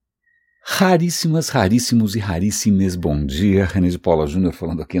Raríssimos e raríssimes bom dia, René de Paula Júnior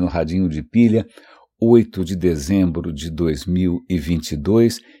falando aqui no Radinho de Pilha, 8 de dezembro de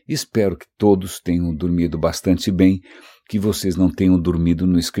 2022, espero que todos tenham dormido bastante bem, que vocês não tenham dormido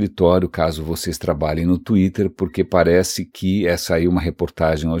no escritório, caso vocês trabalhem no Twitter, porque parece que saiu uma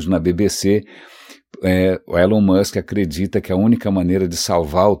reportagem hoje na BBC, o Elon Musk acredita que a única maneira de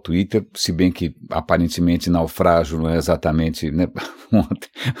salvar o Twitter, se bem que aparentemente naufrágio não é exatamente, né,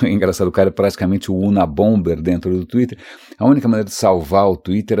 é engraçado, o cara é praticamente o Unabomber dentro do Twitter, a única maneira de salvar o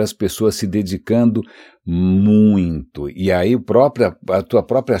Twitter é as pessoas se dedicando muito, e aí a tua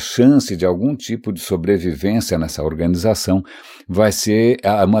própria chance de algum tipo de sobrevivência nessa organização vai ser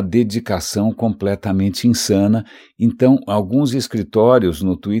uma dedicação completamente insana. Então alguns escritórios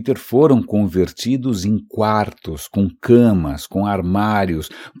no Twitter foram convertidos em quartos, com camas, com armários,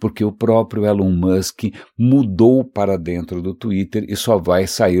 porque o próprio Elon Musk mudou para dentro do Twitter e só vai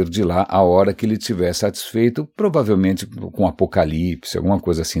sair de lá a hora que ele estiver satisfeito, provavelmente com apocalipse, alguma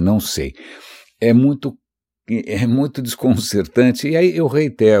coisa assim, não sei. É muito desconcertante, e aí eu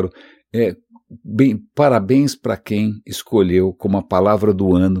reitero, parabéns para quem escolheu como a palavra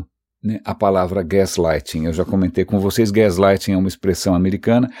do ano, né, a palavra gaslighting. Eu já comentei com vocês, gaslighting é uma expressão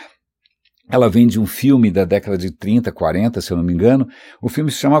americana, ela vem de um filme da década de 30, 40, se eu não me engano. O filme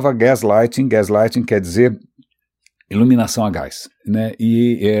se chamava Gaslighting quer dizer iluminação a gás, né?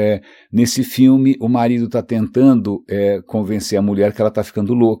 E nesse filme o marido está tentando convencer a mulher que ela está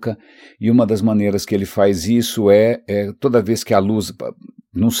ficando louca, e uma das maneiras que ele faz isso toda vez que a luz,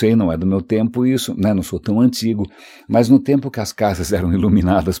 não sei, não é do meu tempo isso, né? Não sou tão antigo, mas no tempo que as casas eram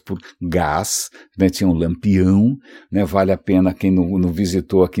iluminadas por gás, né? Tinha um lampião, né? Vale a pena quem não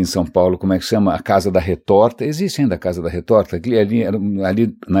visitou aqui em São Paulo, como é que chama? A Casa da Retorta, existe ainda a Casa da Retorta,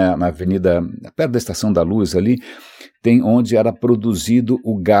 ali na avenida, perto da Estação da Luz ali, tem onde era produzido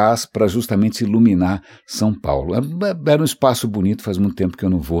o gás para justamente iluminar São Paulo. Era um espaço bonito, faz muito tempo que eu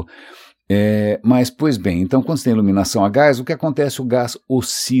não vou. Mas, pois bem, então quando você tem iluminação a gás, o que acontece? O gás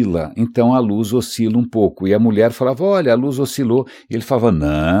oscila, então a luz oscila um pouco. E a mulher falava, olha, a luz oscilou. E ele falava,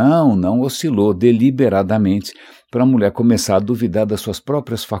 não oscilou, deliberadamente, para a mulher começar a duvidar das suas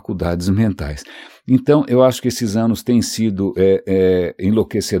próprias faculdades mentais. Então, eu acho que esses anos têm sido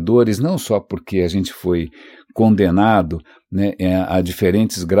enlouquecedores, não só porque a gente foi condenado, né, a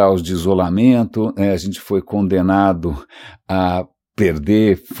diferentes graus de isolamento, a gente foi condenado a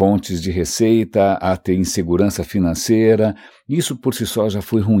perder fontes de receita, a ter insegurança financeira. Isso por si só já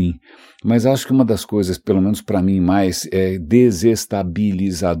foi ruim, mas acho que uma das coisas, pelo menos para mim, mais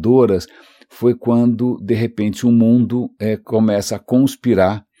desestabilizadoras foi quando, de repente, o mundo começa a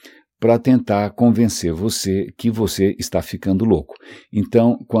conspirar para tentar convencer você que você está ficando louco.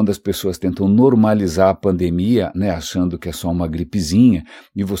 Então, quando as pessoas tentam normalizar a pandemia, né, achando que é só uma gripezinha,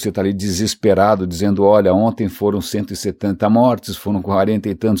 e você está ali desesperado, dizendo, olha, ontem foram 170 mortes, foram 40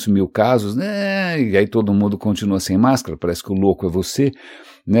 e tantos mil casos, né, e aí todo mundo continua sem máscara, parece que o louco é você,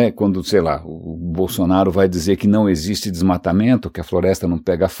 né, quando, sei lá, o Bolsonaro vai dizer que não existe desmatamento, que a floresta não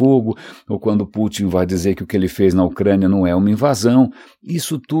pega fogo, ou quando Putin vai dizer que o que ele fez na Ucrânia não é uma invasão,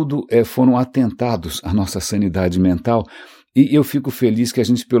 isso tudo foram atentados à nossa sanidade mental, e eu fico feliz que a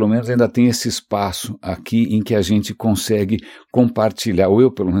gente pelo menos ainda tem esse espaço aqui em que a gente consegue compartilhar, ou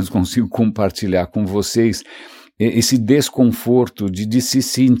eu pelo menos consigo compartilhar com vocês, esse desconforto de se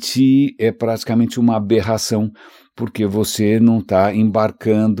sentir praticamente uma aberração, porque você não está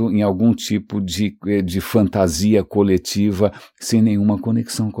embarcando em algum tipo de fantasia coletiva sem nenhuma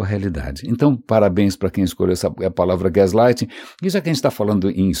conexão com a realidade. Então, parabéns para quem escolheu a palavra gaslighting. E já que a gente está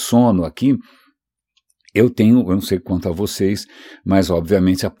falando em sono aqui, eu não sei quanto a vocês, mas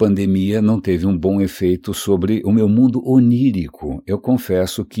obviamente a pandemia não teve um bom efeito sobre o meu mundo onírico. Eu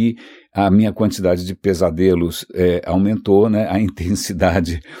confesso que a minha quantidade de pesadelos aumentou, né? A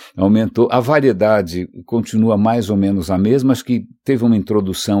intensidade aumentou, a variedade continua mais ou menos a mesma, acho que teve uma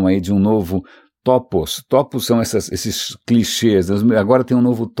introdução aí de um novo topos. Topos são esses clichês, agora tem um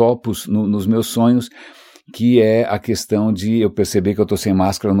novo topos nos meus sonhos, que é a questão de eu perceber que eu estou sem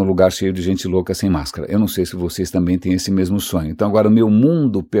máscara num lugar cheio de gente louca sem máscara. Eu não sei se vocês também têm esse mesmo sonho. Então agora o meu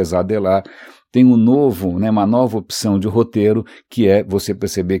mundo pesadelar tem uma nova opção de roteiro, que é você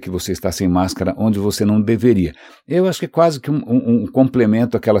perceber que você está sem máscara onde você não deveria. Eu acho que é quase que um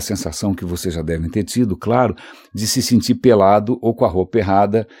complemento àquela sensação que vocês já devem ter tido, claro, de se sentir pelado ou com a roupa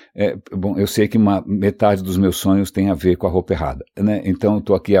errada. Bom, eu sei que metade dos meus sonhos tem a ver com a roupa errada, né? Então eu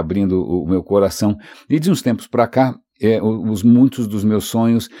estou aqui abrindo o meu coração, e de uns tempos para cá, muitos dos meus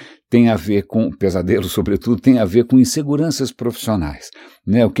sonhos têm a ver com, pesadelos sobretudo, têm a ver com inseguranças profissionais,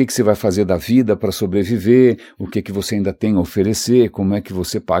 né? O que você vai fazer da vida para sobreviver, o que você ainda tem a oferecer, como é que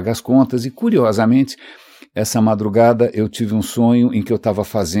você paga as contas, e curiosamente, essa madrugada eu tive um sonho em que eu estava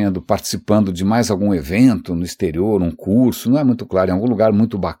participando de mais algum evento no exterior, um curso, não é muito claro, em algum lugar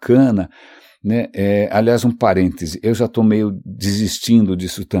muito bacana, né? Aliás, um parêntese, eu já estou meio desistindo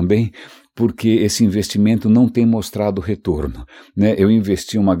disso também, porque esse investimento não tem mostrado retorno, né? Eu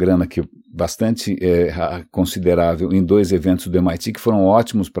investi uma grana bastante considerável em 2 eventos do MIT que foram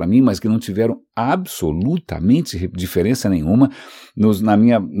ótimos para mim, mas que não tiveram absolutamente diferença nenhuma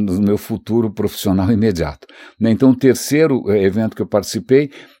no meu futuro profissional imediato, né? Então, o terceiro evento que eu participei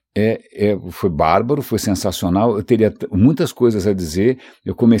foi bárbaro, foi sensacional, eu teria muitas coisas a dizer,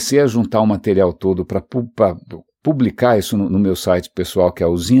 eu comecei a juntar o material todo para publicar isso no meu site pessoal, que é a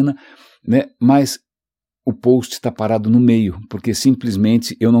Usina, né? Mas o post está parado no meio, porque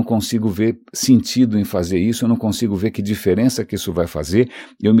simplesmente eu não consigo ver sentido em fazer isso, eu não consigo ver que diferença que isso vai fazer.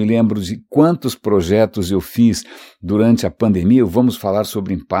 Eu me lembro de quantos projetos eu fiz durante a pandemia, vamos falar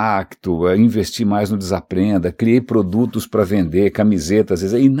sobre impacto, investir mais no Desaprenda, criei produtos para vender, camisetas,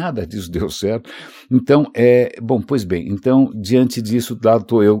 e nada disso deu certo. Então, pois bem, então, diante disso, lá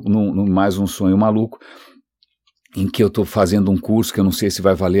estou eu num mais um sonho maluco, em que eu estou fazendo um curso que eu não sei se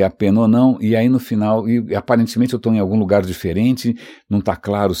vai valer a pena ou não, e aí no final, aparentemente eu estou em algum lugar diferente, não está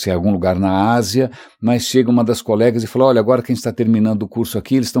claro se é algum lugar na Ásia, mas chega uma das colegas e fala, olha, agora que a gente está terminando o curso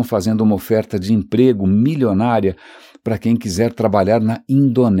aqui, eles estão fazendo uma oferta de emprego milionária para quem quiser trabalhar na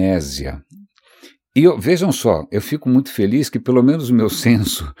Indonésia. E vejam só, eu fico muito feliz que pelo menos o meu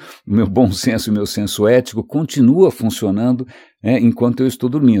bom senso e meu senso ético continua funcionando enquanto eu estou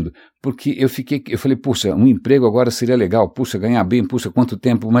dormindo. Porque eu falei, puxa, um emprego agora seria legal, puxa, ganhar bem, puxa, quanto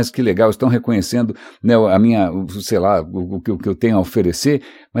tempo, mas que legal, estão reconhecendo, né, sei lá, o que eu tenho a oferecer.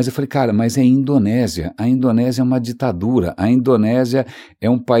 Mas eu falei, cara, mas é Indonésia, a Indonésia é uma ditadura, a Indonésia é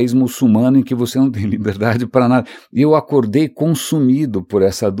um país muçulmano em que você não tem liberdade para nada. E eu acordei consumido por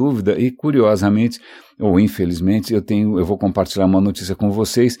essa dúvida e, curiosamente, ou infelizmente, eu vou compartilhar uma notícia com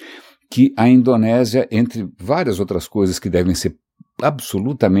vocês, que a Indonésia, entre várias outras coisas que devem ser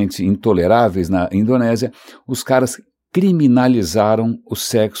absolutamente intoleráveis na Indonésia, os caras criminalizaram o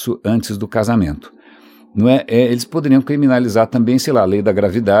sexo antes do casamento. Não é? Eles poderiam criminalizar também, sei lá, a lei da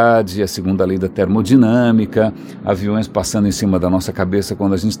gravidade, a segunda lei da termodinâmica, aviões passando em cima da nossa cabeça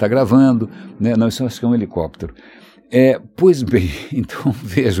quando a gente está gravando, né? Não, isso eu acho que é um helicóptero. Pois bem, então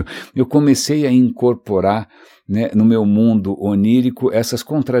vejo, eu comecei a incorporar, né, no meu mundo onírico essas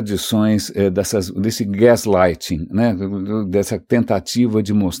contradições desse gaslighting, né, dessa tentativa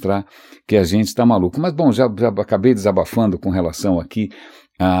de mostrar que a gente está maluco. Mas bom, já acabei desabafando com relação aqui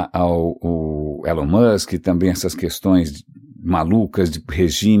ao Elon Musk, também essas questões malucas de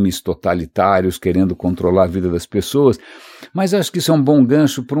regimes totalitários querendo controlar a vida das pessoas, mas acho que isso é um bom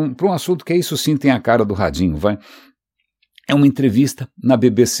gancho para um assunto que isso sim tem a cara do radinho, vai. É uma entrevista na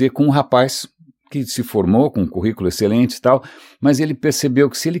BBC com um rapaz que se formou com um currículo excelente e tal, mas ele percebeu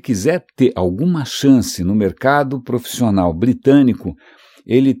que se ele quiser ter alguma chance no mercado profissional britânico,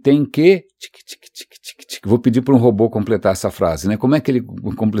 ele tem que... Vou pedir para um robô completar essa frase, né? Como é que ele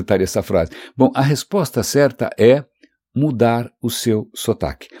completaria essa frase? Bom, a resposta certa é mudar o seu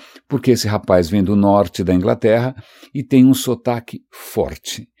sotaque, porque esse rapaz vem do norte da Inglaterra e tem um sotaque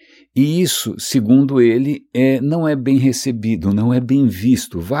forte. E isso, segundo ele, não é bem recebido, não é bem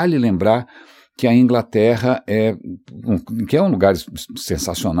visto. Vale lembrar que a Inglaterra que é um lugar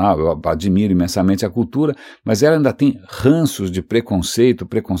sensacional, eu admiro imensamente a cultura, mas ela ainda tem ranços de preconceito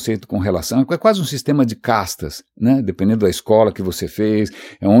com relação, é quase um sistema de castas, né? Dependendo da escola que você fez,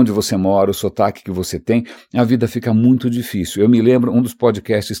 onde você mora, o sotaque que você tem, a vida fica muito difícil. Eu me lembro, um dos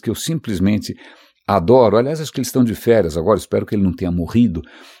podcasts que eu simplesmente adoro, aliás, acho que eles estão de férias agora, espero que ele não tenha morrido,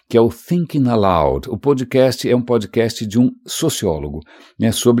 que é o Thinking Aloud. O podcast é um podcast de um sociólogo, né,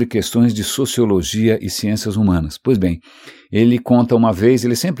 sobre questões de sociologia e ciências humanas. Pois bem, ele conta uma vez,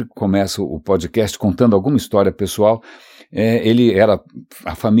 ele sempre começa o podcast contando alguma história pessoal.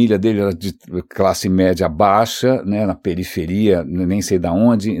 A família dele era de classe média baixa, né, na periferia, nem sei de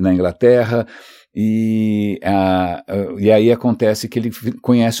onde, na Inglaterra. E aí acontece que ele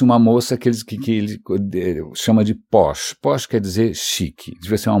conhece uma moça que ele chama de posh. Posh quer dizer chique,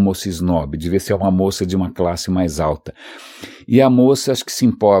 devia ser uma moça snob, devia ser uma moça de uma classe mais alta. E a moça, acho que se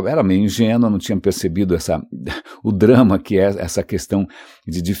empolga, era meio ingênua, não tinha percebido o drama que é essa questão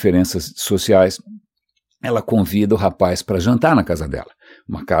de diferenças sociais. Ela convida o rapaz para jantar na casa dela,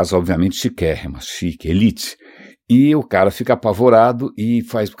 uma casa obviamente chiquérrima, chique, elite. E o cara fica apavorado e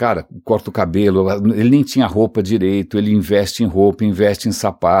corta o cabelo, ele nem tinha roupa direito, ele investe em roupa, investe em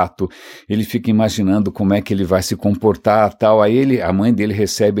sapato, ele fica imaginando como é que ele vai se comportar, tal. Aí a mãe dele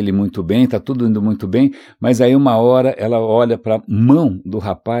recebe ele muito bem, tá tudo indo muito bem, mas aí uma hora ela olha para a mão do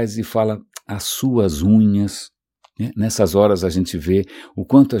rapaz e fala, as suas unhas. Nessas horas a gente vê o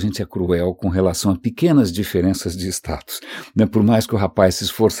quanto a gente é cruel com relação a pequenas diferenças de status. Por mais que o rapaz se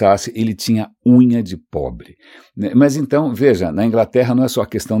esforçasse, ele tinha unha de pobre. Mas então, veja, na Inglaterra não é só a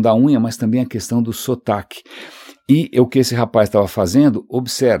questão da unha, mas também a questão do sotaque. E o que esse rapaz estava fazendo,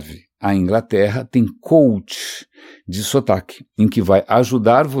 observe, a Inglaterra tem coach de sotaque, em que vai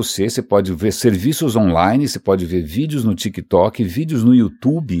ajudar você pode ver serviços online, você pode ver vídeos no TikTok, vídeos no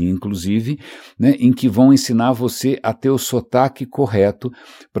YouTube, inclusive, em que vão ensinar você a ter o sotaque correto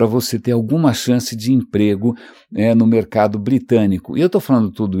para você ter alguma chance de emprego no mercado britânico. E eu estou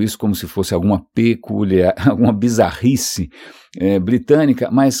falando tudo isso como se fosse alguma alguma bizarrice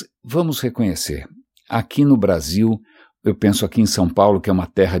britânica, mas vamos reconhecer, aqui no Brasil, eu penso aqui em São Paulo, que é uma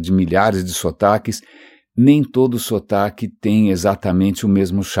terra de milhares de sotaques, nem todo sotaque tem exatamente o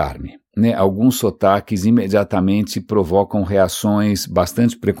mesmo charme. Alguns sotaques imediatamente provocam reações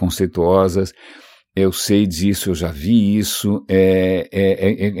bastante preconceituosas. Eu sei disso, eu já vi isso.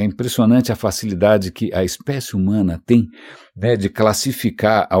 É impressionante a facilidade que a espécie humana tem de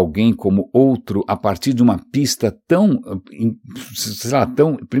classificar alguém como outro a partir de uma pista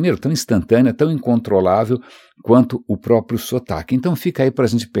primeiro, tão instantânea, tão incontrolável quanto o próprio sotaque. Então fica aí para a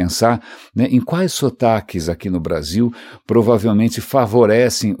gente pensar em quais sotaques aqui no Brasil provavelmente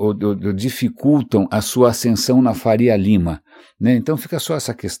favorecem ou dificultam a sua ascensão na Faria Lima. Então fica só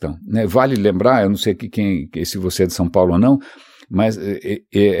essa questão. Vale lembrar, eu não sei se você é de São Paulo ou não, mas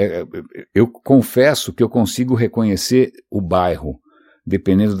eu confesso que eu consigo reconhecer o bairro,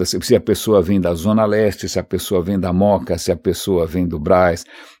 dependendo se a pessoa vem da Zona Leste, se a pessoa vem da Moca, se a pessoa vem do Brás.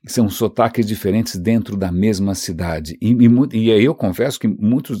 São sotaques diferentes dentro da mesma cidade. E aí eu confesso que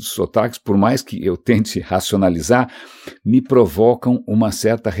muitos dos sotaques, por mais que eu tente racionalizar, me provocam uma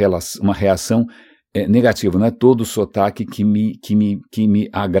certa reação negativo, não é todo sotaque que me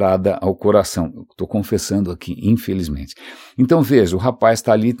agrada ao coração. Estou confessando aqui, infelizmente. Então veja, o rapaz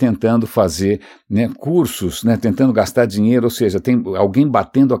está ali tentando fazer cursos, tentando gastar dinheiro, ou seja, tem alguém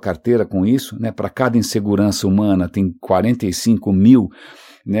batendo a carteira com isso, para cada insegurança humana tem 45 mil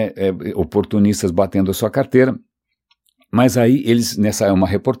oportunistas batendo a sua carteira. Mas aí nessa é uma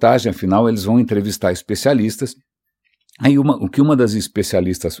reportagem, afinal eles vão entrevistar especialistas. Aí o que uma das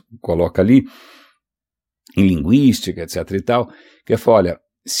especialistas coloca ali em linguística, etc. e tal, que fala, olha,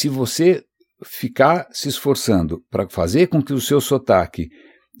 se você ficar se esforçando para fazer com que o seu sotaque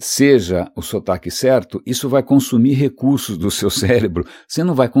seja o sotaque certo, isso vai consumir recursos do seu cérebro, você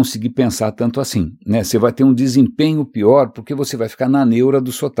não vai conseguir pensar tanto assim, Você vai ter um desempenho pior porque você vai ficar na neura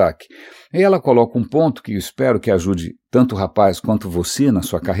do sotaque. Aí ela coloca um ponto que eu espero que ajude tanto o rapaz quanto você na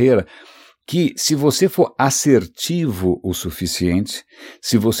sua carreira, que se você for assertivo o suficiente,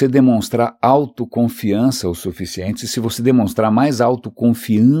 se você demonstrar autoconfiança o suficiente, se você demonstrar mais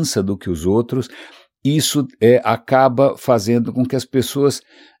autoconfiança do que os outros, isso acaba fazendo com que as pessoas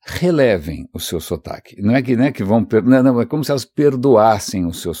relevem o seu sotaque. Não é que vão... Não, é como se elas perdoassem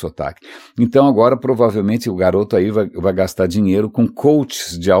o seu sotaque. Então agora provavelmente o garoto aí vai gastar dinheiro com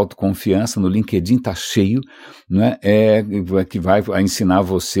coaches de autoconfiança, no LinkedIn está cheio, que vai ensinar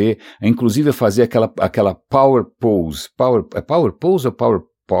você, inclusive a fazer aquela power pose. É power pose ou power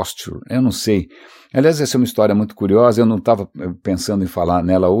posture? Eu não sei. Aliás, essa é uma história muito curiosa, eu não estava pensando em falar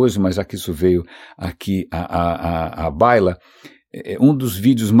nela hoje, mas já que isso veio aqui à baila, um dos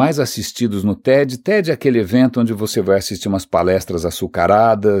vídeos mais assistidos no TED é aquele evento onde você vai assistir umas palestras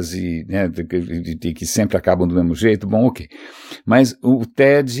açucaradas e que sempre acabam do mesmo jeito, bom, ok. Mas o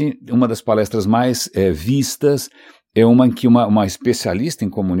TED, uma das palestras mais vistas, é uma em que uma especialista em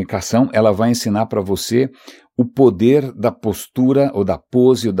comunicação, ela vai ensinar para você o poder da postura ou da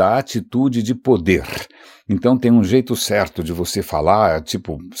pose ou da atitude de poder. Então tem um jeito certo de você falar,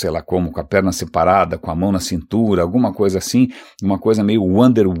 tipo, sei lá como, com a perna separada, com a mão na cintura, alguma coisa assim, uma coisa meio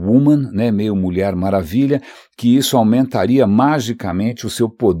Wonder Woman, meio Mulher Maravilha, que isso aumentaria magicamente o seu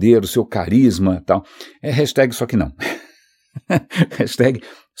poder, o seu carisma, tal. Hashtag só que não. Hashtag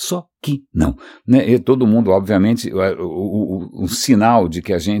só que não. E todo mundo, obviamente, o sinal de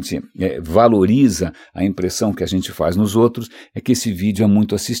que a gente valoriza a impressão que a gente faz nos outros é que esse vídeo é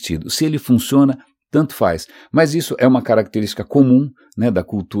muito assistido. Se ele funciona, tanto faz. Mas isso é uma característica comum, né, da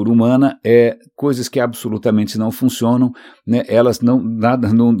cultura humana, coisas que absolutamente não funcionam, né, elas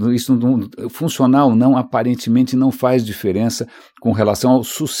funcional não, aparentemente não faz diferença com relação ao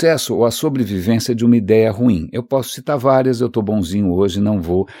sucesso ou à sobrevivência de uma ideia ruim. Eu posso citar várias, eu estou bonzinho hoje, não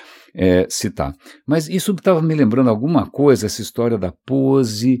vou citar. Mas isso estava me lembrando alguma coisa, essa história da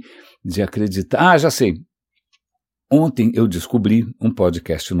pose, de acreditar. Já sei. Ontem eu descobri um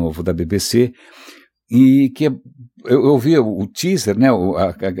podcast novo da BBC e que eu ouvi o teaser, né,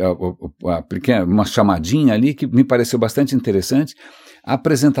 uma chamadinha ali que me pareceu bastante interessante. A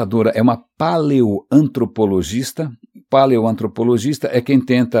apresentadora é uma paleoantropologista. Paleoantropologista é quem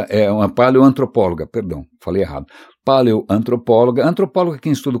tenta, uma paleoantropóloga, perdão, falei errado. Paleoantropóloga. Antropóloga é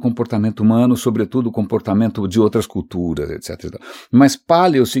quem estuda o comportamento humano, sobretudo o comportamento de outras culturas, etc. Mas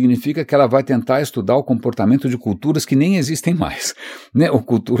paleo significa que ela vai tentar estudar o comportamento de culturas que nem existem mais, né? Ou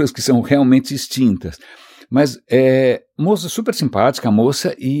culturas que são realmente extintas. Mas moça super simpática, a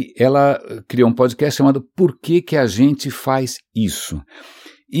moça, e ela criou um podcast chamado Por que que a gente faz isso?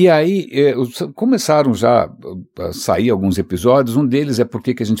 E aí começaram já a sair alguns episódios, um deles é Por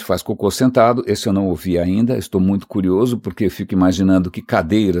que que a gente faz cocô sentado, esse eu não ouvi ainda, estou muito curioso porque eu fico imaginando que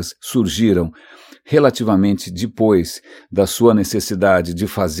cadeiras surgiram relativamente depois da sua necessidade de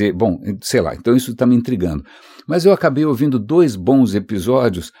fazer, bom, sei lá, então isso está me intrigando. Mas eu acabei ouvindo 2 bons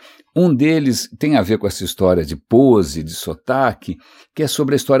episódios, um deles tem a ver com essa história de pose, de sotaque, que é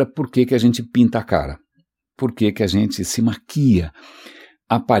sobre a história por que que a gente pinta a cara, por que que a gente se maquia.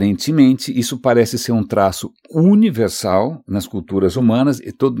 Aparentemente, isso parece ser um traço universal nas culturas humanas, e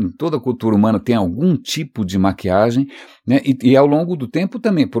toda cultura humana tem algum tipo de maquiagem, né? E ao longo do tempo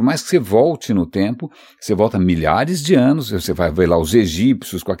também, por mais que você volte no tempo, você volta milhares de anos, você vai ver lá os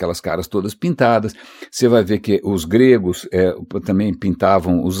egípcios com aquelas caras todas pintadas, você vai ver que os gregos também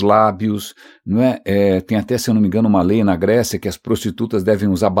pintavam os lábios, não é? Tem até, se eu não me engano, uma lei na Grécia que as prostitutas devem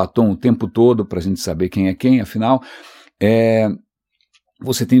usar batom o tempo todo para a gente saber quem é quem, afinal.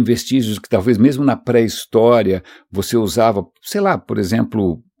 Você tem vestígios que talvez mesmo na pré-história você usava, sei lá, por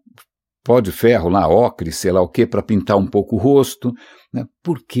exemplo, pó de ferro lá, ocre, sei lá o que, para pintar um pouco o rosto, né?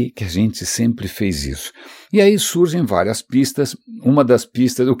 Por que que a gente sempre fez isso? E aí surgem várias pistas, uma das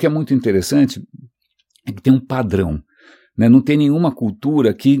pistas, o que é muito interessante é que tem um padrão, né? Não tem nenhuma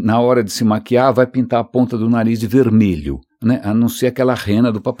cultura que na hora de se maquiar vai pintar a ponta do nariz de vermelho, né? A não ser aquela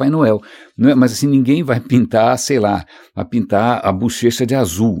rena do Papai Noel, né? Mas assim, ninguém vai pintar, sei lá, vai pintar a bochecha de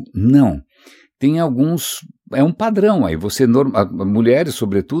azul, não. Tem alguns, é um padrão aí, mulheres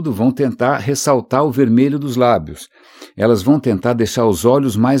sobretudo vão tentar ressaltar o vermelho dos lábios, elas vão tentar deixar os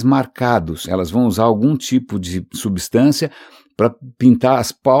olhos mais marcados, elas vão usar algum tipo de substância para pintar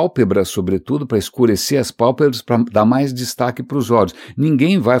as pálpebras, sobretudo, para escurecer as pálpebras, para dar mais destaque para os olhos.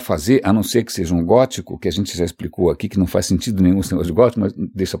 Ninguém vai fazer, a não ser que seja um gótico, que a gente já explicou aqui, que não faz sentido nenhum esse negócio de gótico, mas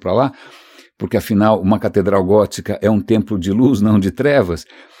deixa para lá, porque afinal uma catedral gótica é um templo de luz, não de trevas.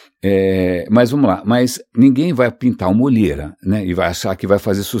 Mas vamos lá, mas ninguém vai pintar uma olheira, né, e vai achar que vai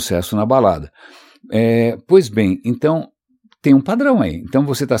fazer sucesso na balada. Pois bem, então tem um padrão aí. Então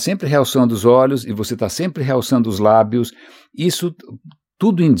você está sempre realçando os olhos e você está sempre realçando os lábios. Isso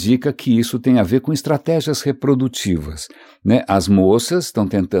tudo indica que isso tem a ver com estratégias reprodutivas, né? As moças estão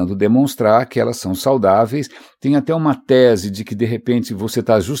tentando demonstrar que elas são saudáveis. Tem até uma tese de que de repente você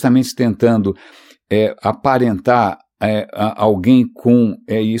está justamente tentando aparentar alguém com,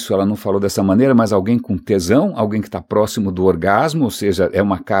 isso ela não falou dessa maneira, mas alguém com tesão, alguém que está próximo do orgasmo, ou seja, é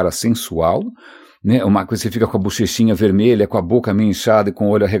uma cara sensual, né? Uma coisa, você fica com a bochechinha vermelha, com a boca meio inchada e com o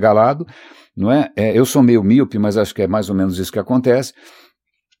olho arregalado, não é? Eu sou meio míope, mas acho que é mais ou menos isso que acontece.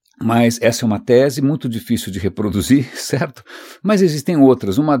 Mas essa é uma tese muito difícil de reproduzir, certo? Mas existem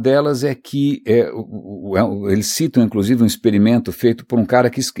outras. Uma delas é que eles citam inclusive um experimento feito por um cara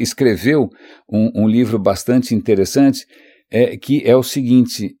que escreveu um livro bastante interessante, que é o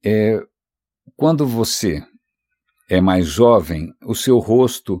seguinte: quando você é mais jovem, o seu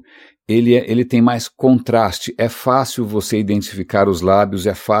rosto ele tem mais contraste, é fácil você identificar os lábios,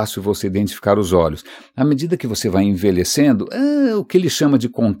 é fácil você identificar os olhos. À medida que você vai envelhecendo, o que ele chama de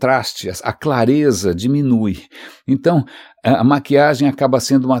contraste, a clareza diminui. Então, a maquiagem acaba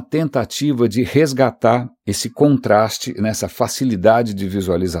sendo uma tentativa de resgatar esse contraste, nessa facilidade de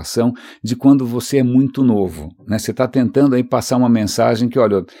visualização de quando você é muito novo, né? Você está tentando aí passar uma mensagem que,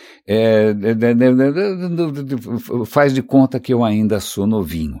 olha, faz de conta que eu ainda sou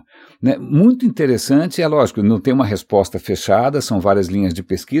novinho, né? Muito interessante, é lógico, não tem uma resposta fechada, são várias linhas de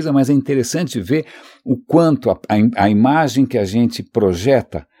pesquisa, mas é interessante ver o quanto a imagem que a gente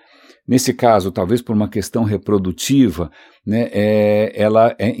projeta, Nesse caso, talvez por uma questão reprodutiva, né,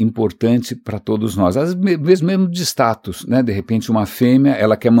 ela é importante para todos nós, às vezes mesmo de status, né, de repente uma fêmea,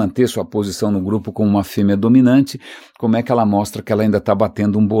 ela quer manter sua posição no grupo como uma fêmea dominante, como é que ela mostra que ela ainda está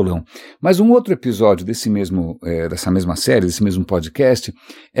batendo um bolão? Mas um outro episódio dessa mesma série, desse mesmo podcast,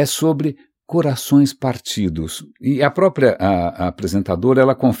 é sobre corações partidos. E a própria a apresentadora,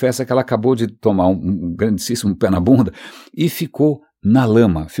 ela confessa que ela acabou de tomar um grandíssimo pé na bunda e ficou na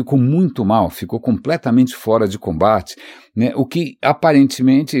lama, ficou muito mal, ficou completamente fora de combate, né? O que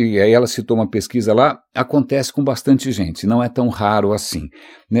aparentemente, e aí ela citou uma pesquisa lá, acontece com bastante gente, não é tão raro assim,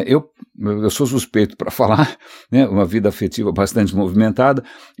 né? Eu sou suspeito para falar, né? Uma vida afetiva bastante movimentada,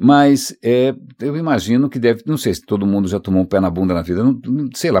 mas eu imagino que não sei se todo mundo já tomou um pé na bunda na vida, não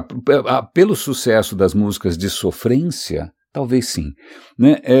sei lá, pelo sucesso das músicas de sofrência, talvez sim,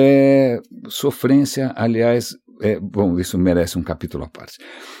 né? Sofrência, aliás, bom, isso merece um capítulo à parte.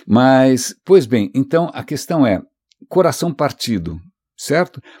 Mas, pois bem, então a questão é coração partido,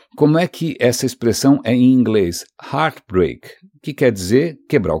 certo? Como é que essa expressão é em inglês? Heartbreak, que quer dizer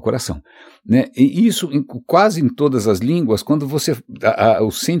quebrar o coração, né? E isso quase em todas as línguas, quando você,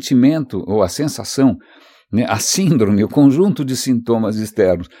 o sentimento ou a sensação, né, a síndrome, o conjunto de sintomas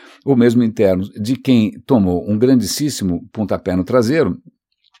externos ou mesmo internos de quem tomou um grandíssimo pontapé no traseiro,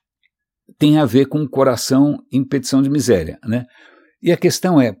 tem a ver com o coração em petição de miséria, né? E a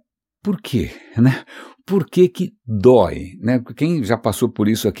questão é, por quê, né? Por que dói, né? Quem já passou por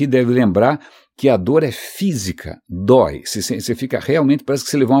isso aqui deve lembrar que a dor é física, dói. Você fica realmente, parece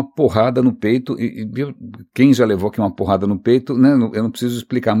que você levou uma porrada no peito, quem já levou aqui uma porrada no peito, né? Eu não preciso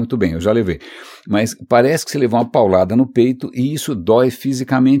explicar muito bem, eu já levei. Mas parece que você levou uma paulada no peito e isso dói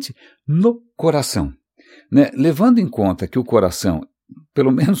fisicamente no coração, né? Levando em conta que o coração,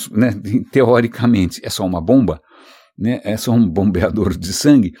 pelo menos, né, teoricamente, é só uma bomba, né, é só um bombeador de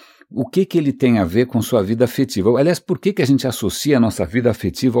sangue, o que ele tem a ver com sua vida afetiva? Aliás, por que a gente associa a nossa vida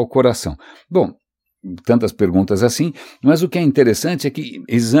afetiva ao coração? Bom, tantas perguntas assim, mas o que é interessante é que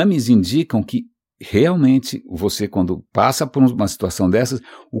exames indicam que realmente você, quando passa por uma situação dessas,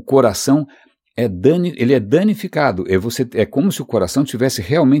 o coração ele é danificado, é como se o coração tivesse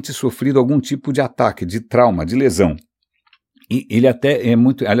realmente sofrido algum tipo de ataque, de trauma, de lesão. E ele até é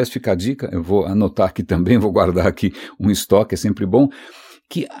muito, aliás, fica a dica, eu vou anotar aqui também, vou guardar aqui um estoque, é sempre bom,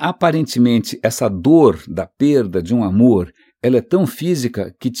 que aparentemente essa dor da perda de um amor, ela é tão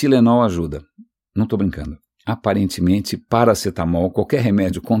física que Tilenol ajuda. Não estou brincando. Aparentemente, paracetamol, qualquer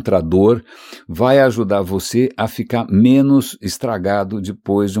remédio contra a dor, vai ajudar você a ficar menos estragado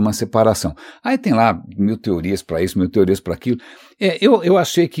depois de uma separação. Aí tem lá mil teorias para isso, mil teorias para aquilo. Eu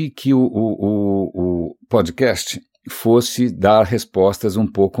achei que o podcast fosse dar respostas um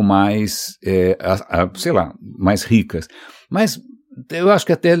pouco mais, sei lá, mais ricas. Mas eu acho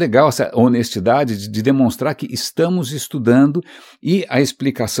que até é legal essa honestidade de demonstrar que estamos estudando e a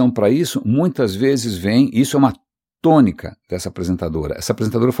explicação para isso muitas vezes vem, isso é uma tônica dessa apresentadora. Essa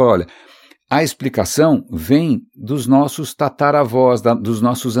apresentadora fala, olha, a explicação vem dos nossos tataravós, dos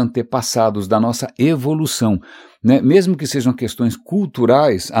nossos antepassados, da nossa evolução, né? Mesmo que sejam questões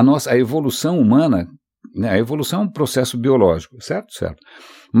culturais, a evolução humana, né? A evolução é um processo biológico, certo? Certo.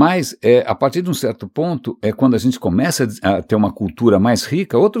 Mas, a partir de um certo ponto, quando a gente começa a ter uma cultura mais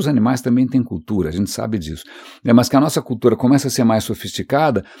rica, outros animais também têm cultura, a gente sabe disso, mas que a nossa cultura começa a ser mais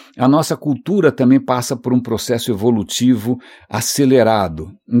sofisticada, a nossa cultura também passa por um processo evolutivo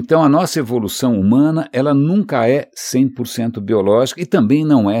acelerado. Então, a nossa evolução humana, ela nunca é 100% biológica e também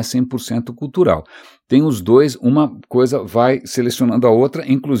não é 100% cultural. Tem os dois, uma coisa vai selecionando a outra,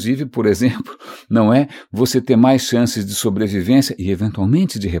 inclusive, por exemplo, não é você ter mais chances de sobrevivência e,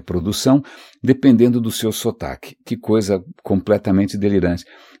 eventualmente, de reprodução, dependendo do seu sotaque. Que coisa completamente delirante.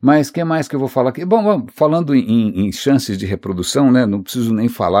 Mas o que mais que eu vou falar aqui? Bom, falando em chances de reprodução, né, não preciso nem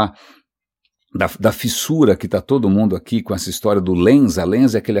falar da fissura que está todo mundo aqui com essa história do Lens. A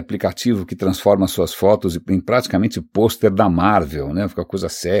Lens é aquele aplicativo que transforma suas fotos em praticamente pôster da Marvel, né? Fica uma coisa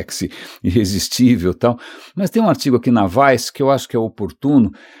sexy, irresistível e tal. Mas tem um artigo aqui na Vice que eu acho que é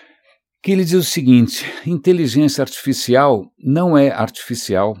oportuno, que ele diz o seguinte: inteligência artificial não é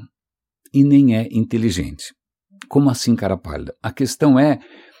artificial e nem é inteligente. Como assim, cara pálida? A questão é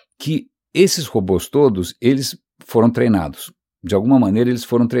que esses robôs todos, eles foram treinados. De alguma maneira eles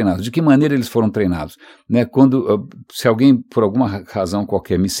foram treinados. De que maneira eles foram treinados? Né, se alguém, por alguma razão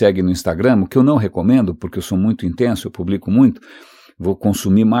qualquer, me segue no Instagram, o que eu não recomendo, porque eu sou muito intenso, eu publico muito, vou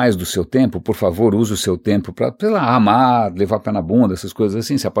consumir mais do seu tempo, por favor, use o seu tempo para, sei lá, amar, levar pé na bunda, essas coisas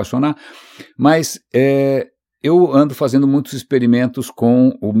assim, se apaixonar. Mas eu ando fazendo muitos experimentos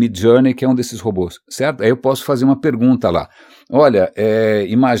com o Midjourney, que é um desses robôs, certo? Aí eu posso fazer uma pergunta lá. Olha,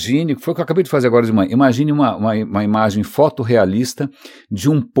 imagine, foi o que eu acabei de fazer agora de manhã, imagine uma imagem fotorrealista de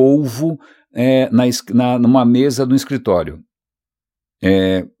um polvo numa mesa do escritório.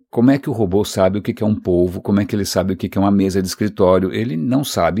 Como é que o robô sabe o que é um polvo? Como é que ele sabe o que é uma mesa de escritório? Ele não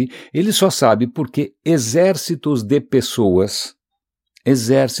sabe, ele só sabe porque exércitos de pessoas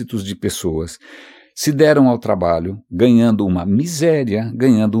se deram ao trabalho, ganhando uma miséria,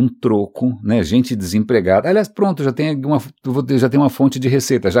 ganhando um troco, né? Gente desempregada. Aliás, pronto, já tem uma fonte de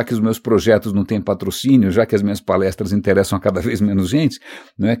receita, já que os meus projetos não têm patrocínio, já que as minhas palestras interessam a cada vez menos gente,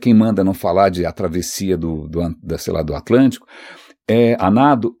 não é quem manda não falar de a travessia do Atlântico, a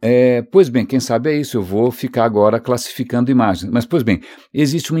nado, pois bem, quem sabe é isso, eu vou ficar agora classificando imagens. Mas, pois bem,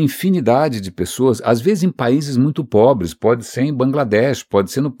 existe uma infinidade de pessoas, às vezes em países muito pobres, pode ser em Bangladesh, pode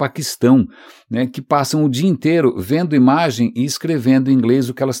ser no Paquistão, né, que passam o dia inteiro vendo imagem e escrevendo em inglês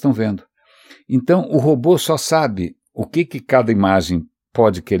o que elas estão vendo. Então, o robô só sabe o que cada imagem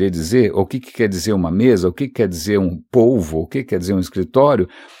pode querer dizer, o que quer dizer uma mesa, o que quer dizer um polvo, o que quer dizer um escritório,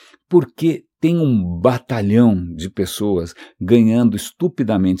 porque tem um batalhão de pessoas ganhando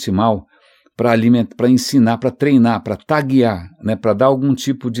estupidamente mal para ensinar, para treinar, para taguear, né, para dar algum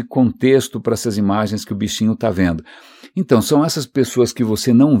tipo de contexto para essas imagens que o bichinho está vendo. Então, são essas pessoas que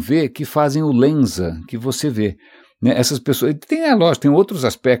você não vê que fazem o lenza que você vê. Né, essas pessoas, lógico, tem outros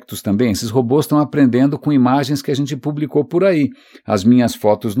aspectos também, esses robôs estão aprendendo com imagens que a gente publicou por aí, as minhas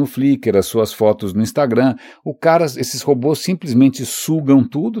fotos no Flickr, as suas fotos no Instagram, esses robôs simplesmente sugam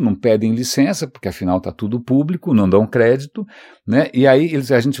tudo, não pedem licença, porque afinal está tudo público, não dão crédito, né, e aí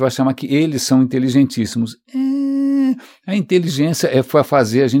a gente vai chamar que eles são inteligentíssimos. A inteligência foi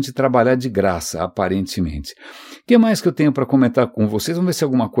fazer a gente trabalhar de graça, aparentemente. O que mais que eu tenho para comentar com vocês? Vamos ver se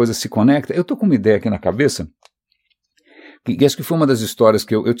alguma coisa se conecta. Eu estou com uma ideia aqui na cabeça, que acho que foi uma das histórias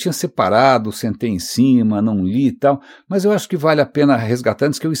que eu tinha separado, sentei em cima, não li e tal, mas eu acho que vale a pena resgatar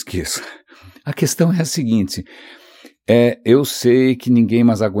antes que eu esqueça. A questão é a seguinte, eu sei que ninguém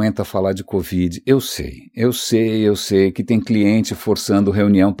mais aguenta falar de Covid, eu sei que tem cliente forçando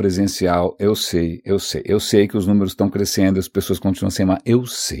reunião presencial, eu sei que os números estão crescendo, as pessoas continuam sem eu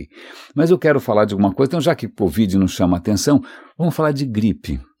sei, mas eu quero falar de alguma coisa, então já que Covid não chama atenção, vamos falar de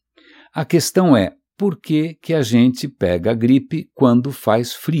gripe. A questão é, por que a gente pega a gripe quando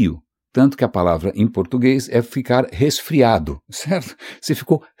faz frio? Tanto que a palavra em português é ficar resfriado, certo? Você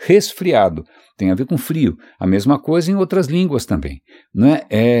ficou resfriado, tem a ver com frio. A mesma coisa em outras línguas também. Não é?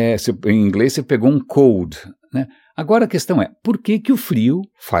 Em inglês você pegou um cold. Né? Agora a questão é, por que o frio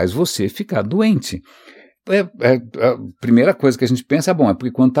faz você ficar doente? A primeira coisa que a gente pensa, é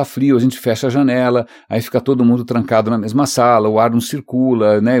porque quando está frio a gente fecha a janela, aí fica todo mundo trancado na mesma sala, o ar não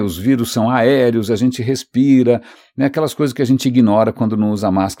circula, né, os vírus são aéreos, a gente respira, né, aquelas coisas que a gente ignora quando não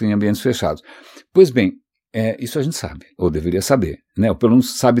usa máscara em ambientes fechados. Pois bem, isso a gente sabe, ou deveria saber, né, ou pelo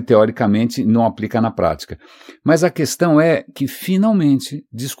menos sabe teoricamente, não aplica na prática. Mas a questão é que finalmente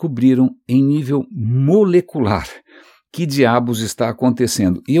descobriram em nível molecular que diabos está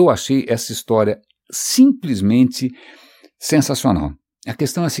acontecendo. E eu achei essa história simplesmente sensacional. A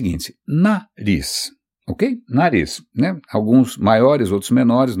questão é a seguinte, nariz, ok? Nariz, né? Alguns maiores, outros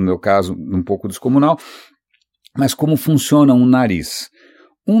menores, no meu caso um pouco descomunal, mas como funciona um nariz?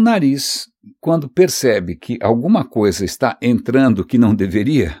 Um nariz, quando percebe que alguma coisa está entrando que não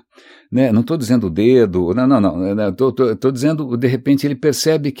deveria, né? Não estou dizendo o dedo, não, estou dizendo, de repente ele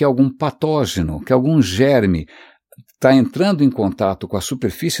percebe que algum patógeno, que algum germe está entrando em contato com a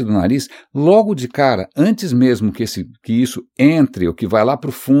superfície do nariz, logo de cara, antes mesmo que isso entre, ou que vai lá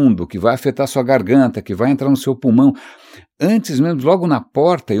para o fundo, que vai afetar sua garganta, que vai entrar no seu pulmão, antes mesmo, logo na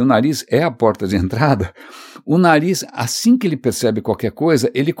porta, e o nariz é a porta de entrada, o nariz, assim que ele percebe qualquer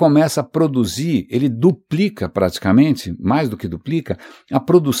coisa, ele começa a produzir, ele duplica praticamente, mais do que duplica, a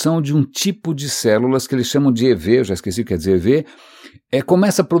produção de um tipo de células que eles chamam de EV, eu já esqueci o que quer dizer EV,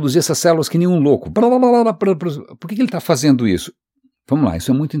 começa a produzir essas células que nem um louco. Por que ele está fazendo isso? Vamos lá,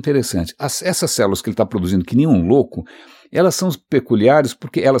 isso é muito interessante. Essas células que ele está produzindo que nem um louco, elas são peculiares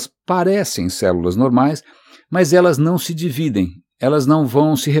porque elas parecem células normais, mas elas não se dividem, elas não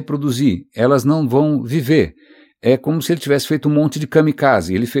vão se reproduzir, elas não vão viver. É como se ele tivesse feito um monte de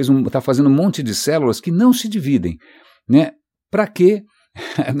kamikaze, ele está fazendo um monte de células que não se dividem. Né? Para quê?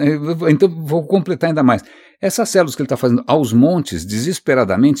 Então vou completar ainda mais. Essas células que ele está fazendo aos montes,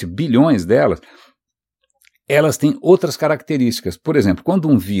 desesperadamente, bilhões delas, elas têm outras características. Por exemplo, quando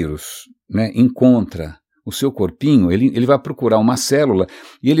um vírus, né, encontra o seu corpinho, ele vai procurar uma célula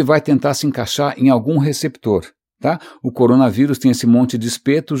e ele vai tentar se encaixar em algum receptor. Tá? O coronavírus tem esse monte de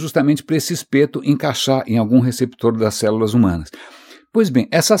espeto justamente para esse espeto encaixar em algum receptor das células humanas. Pois bem,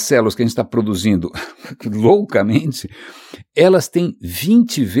 essas células que a gente está produzindo loucamente, elas têm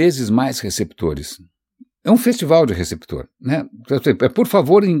 20 vezes mais receptores. É um festival de receptor, né? Por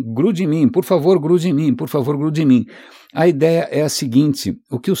favor, grude em mim, por favor, grude em mim, por favor, grude em mim. A ideia é a seguinte,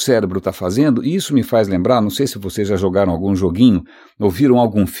 o que o cérebro está fazendo, e isso me faz lembrar, não sei se vocês já jogaram algum joguinho, ou viram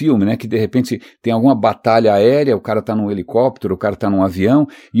algum filme, né, que de repente tem alguma batalha aérea, o cara está num helicóptero, o cara está num avião,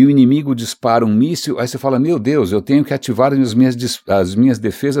 e o inimigo dispara um míssil, aí você fala, meu Deus, eu tenho que ativar as minhas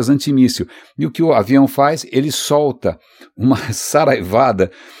defesas antimíssil. E o que o avião faz? Ele solta uma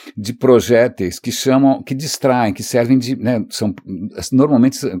saraivada de projéteis que distraem, que servem de, né, são,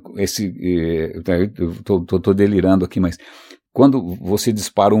 normalmente, estou delirando aqui, mas quando você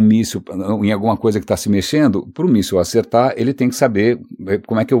dispara um míssil em alguma coisa que está se mexendo, para o míssil acertar, ele tem que saber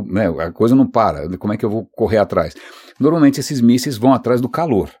como é que a coisa não para, como é que eu vou correr atrás. Normalmente esses mísseis vão atrás do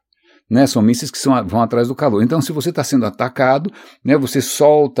calor. Né, são mísseis que vão atrás do calor. Então, se você está sendo atacado, né, você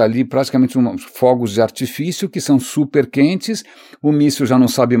solta ali praticamente fogos de artifício que são super quentes, o míssil já não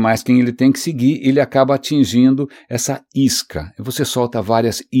sabe mais quem ele tem que seguir, ele acaba atingindo essa isca. Você solta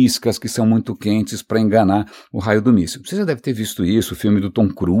várias iscas que são muito quentes para enganar o raio do míssil. Você já deve ter visto isso, o filme do Tom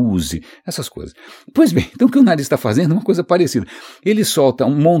Cruise, essas coisas. Pois bem, então o que o nariz está fazendo é uma coisa parecida. Ele solta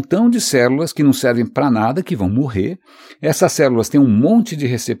um montão de células que não servem para nada, que vão morrer. Essas células têm um monte de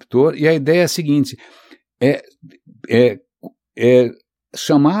receptor. E a ideia é a seguinte,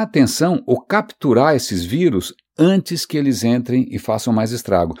 chamar a atenção ou capturar esses vírus antes que eles entrem e façam mais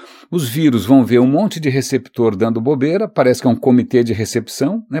estrago. Os vírus vão ver um monte de receptor dando bobeira, parece que é um comitê de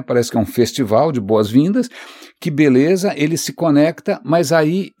recepção, né? Parece que é um festival de boas-vindas, que beleza, ele se conecta, mas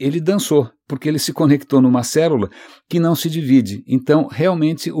aí ele dançou, porque ele se conectou numa célula que não se divide. Então,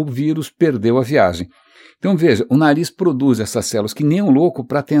 realmente, o vírus perdeu a viagem. Então veja, o nariz produz essas células que nem um louco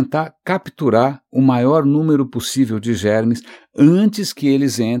para tentar capturar o maior número possível de germes antes que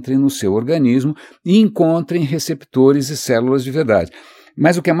eles entrem no seu organismo e encontrem receptores e células de verdade.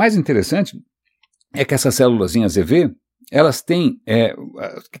 Mas o que é mais interessante é que essas célulazinhas EV, elas têm,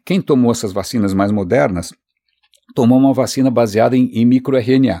 quem tomou essas vacinas mais modernas, tomou uma vacina baseada em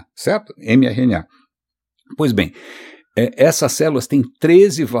microRNA, certo? mRNA. Pois bem, essas células têm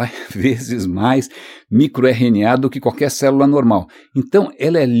 13 vezes mais microRNA do que qualquer célula normal. Então,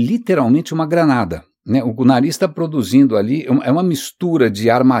 ela é literalmente uma granada. Né? O nariz está produzindo ali, é uma mistura de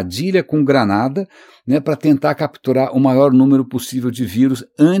armadilha com granada, né, para tentar capturar o maior número possível de vírus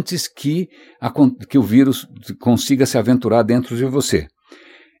antes que o vírus consiga se aventurar dentro de você.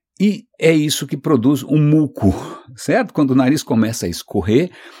 E é isso que produz o muco, certo? Quando o nariz começa a escorrer,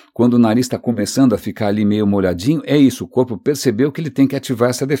 quando o nariz está começando a ficar ali meio molhadinho, é isso, o corpo percebeu que ele tem que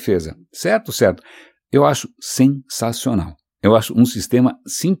ativar essa defesa, certo? Certo. Eu acho sensacional. Eu acho um sistema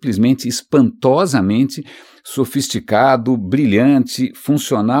simplesmente espantosamente sofisticado, brilhante,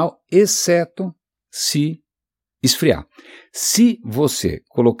 funcional, exceto se esfriar. Se você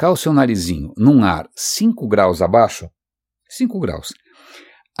colocar o seu narizinho num ar 5 graus abaixo, 5 graus,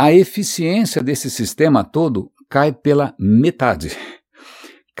 a eficiência desse sistema todo cai pela metade.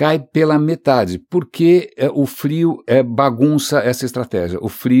 Cai pela metade, porque o frio bagunça essa estratégia. O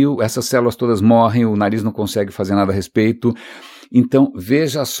frio, essas células todas morrem, o nariz não consegue fazer nada a respeito. Então,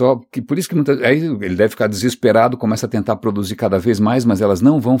 veja só, que por isso que aí ele deve ficar desesperado, começa a tentar produzir cada vez mais, mas elas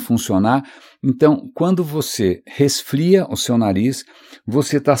não vão funcionar. Então, quando você resfria o seu nariz,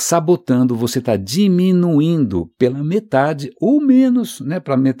 você está sabotando, você está diminuindo pela metade ou menos, né,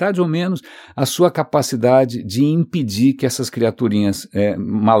 para metade ou menos, a sua capacidade de impedir que essas criaturinhas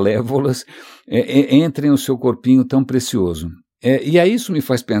malévolas entrem no seu corpinho tão precioso. E aí isso me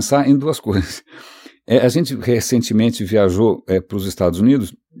faz pensar em duas coisas. A gente recentemente viajou para os Estados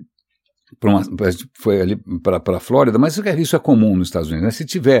Unidos, foi ali para a Flórida, mas isso é comum nos Estados Unidos. Né? Se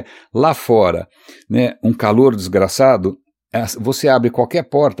tiver lá fora, né, um calor desgraçado, você abre qualquer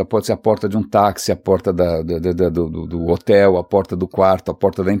porta, pode ser a porta de um táxi, a porta do hotel, a porta do quarto, a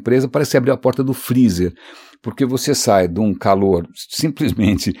porta da empresa, parece abrir a porta do freezer, porque você sai de um calor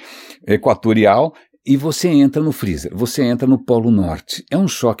simplesmente equatorial e você entra no freezer, você entra no Polo Norte. É um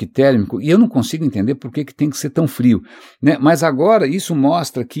choque térmico e eu não consigo entender por que tem que ser tão frio. Né? Mas agora isso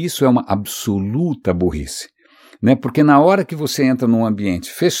mostra que isso é uma absoluta burrice. Né? Porque na hora que você entra num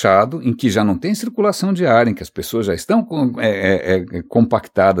ambiente fechado, em que já não tem circulação de ar, em que as pessoas já estão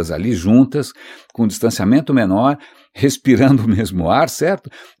compactadas ali juntas, com distanciamento menor, respirando o mesmo ar, certo?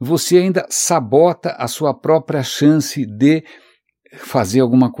 Você ainda sabota a sua própria chance de fazer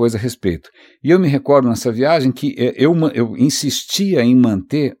alguma coisa a respeito. E eu me recordo nessa viagem que eu insistia em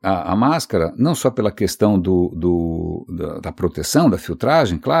manter a máscara, não só pela questão da proteção, da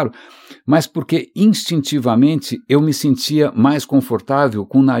filtragem, claro, mas porque instintivamente eu me sentia mais confortável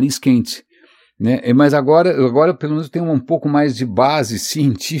com o nariz quente. Né? Mas agora pelo menos tenho um pouco mais de base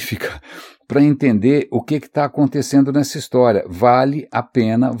científica para entender o que está acontecendo nessa história. Vale a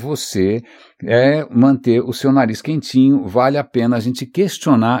pena você manter o seu nariz quentinho, vale a pena a gente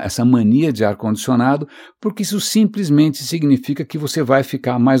questionar essa mania de ar-condicionado, porque isso simplesmente significa que você vai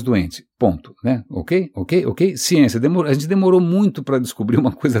ficar mais doente. Ponto. Né? Ok? Ciência. A gente demorou muito para descobrir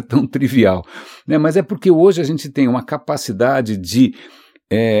uma coisa tão trivial. Né? Mas é porque hoje a gente tem uma capacidade de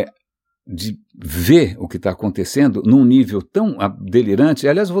ver o que está acontecendo num nível tão delirante.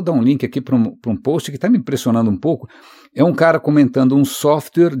 Aliás, vou dar um link aqui para um post que está me impressionando um pouco. É um cara comentando um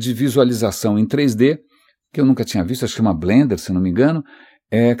software de visualização em 3D, que eu nunca tinha visto, acho que chama Blender, se não me engano.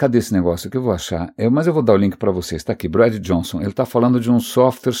 Cadê esse negócio que eu vou achar? Mas eu vou dar o link para vocês. Está aqui, Brad Johnson. Ele está falando de um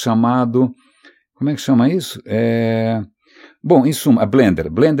software chamado... Como é que chama isso? Bom, em suma, Blender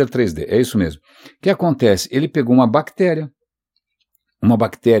 3D, é isso mesmo. O que acontece? Ele pegou uma bactéria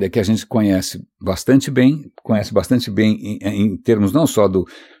que a gente conhece bastante bem em termos não só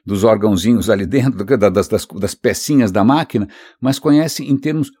dos órgãozinhos ali dentro, das pecinhas da máquina, mas conhece em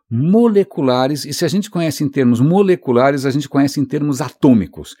termos moleculares, e se a gente conhece em termos moleculares, a gente conhece em termos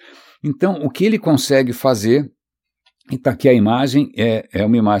atômicos. Então, o que ele consegue fazer, e está aqui a imagem, é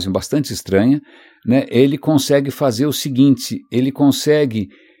uma imagem bastante estranha, né? Ele consegue fazer o seguinte, ele consegue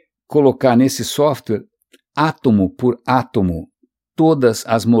colocar nesse software, átomo por átomo, todas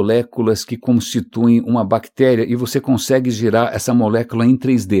as moléculas que constituem uma bactéria, e você consegue girar essa molécula em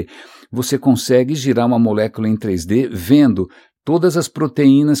 3D. Você consegue girar uma molécula em 3D vendo todas as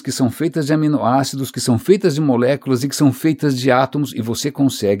proteínas que são feitas de aminoácidos, que são feitas de moléculas e que são feitas de átomos, e você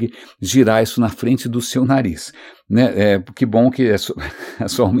consegue girar isso na frente do seu nariz. Né? Que bom que é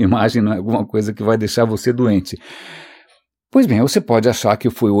só uma imagem, não é alguma coisa que vai deixar você doente. Pois bem, você pode achar que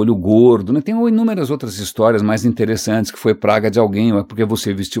foi olho gordo, né? Tem inúmeras outras histórias mais interessantes, que foi praga de alguém, ou é porque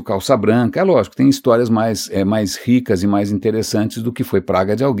você vestiu calça branca. É lógico, tem histórias mais ricas e mais interessantes do que foi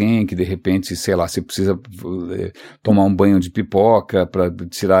praga de alguém, que de repente, sei lá, você precisa tomar um banho de pipoca para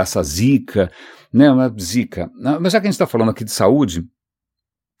tirar essa zika, né? Uma zika. Mas já que a gente está falando aqui de saúde,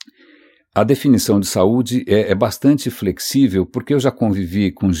 a definição de saúde é bastante flexível, porque eu já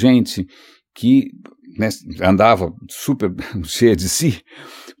convivi com gente que... né, andava super cheia de si,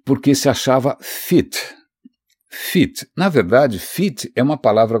 porque se achava fit. Na verdade, fit é uma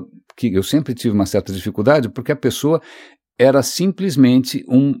palavra que eu sempre tive uma certa dificuldade, porque a pessoa era simplesmente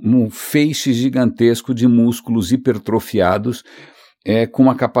um feixe gigantesco de músculos hipertrofiados, com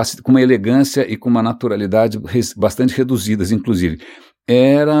uma elegância e com uma naturalidade bastante reduzidas, inclusive.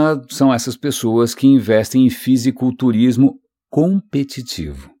 São essas pessoas que investem em fisiculturismo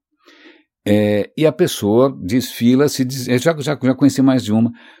competitivo. E a pessoa desfila, já conheci mais de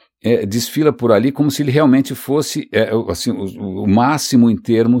uma, desfila por ali como se ele realmente fosse assim, o máximo em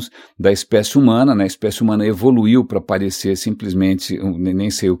termos da espécie humana, né? A espécie humana evoluiu para parecer simplesmente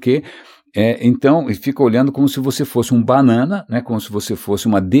nem sei o quê, então fica olhando como se você fosse um banana, né? Como se você fosse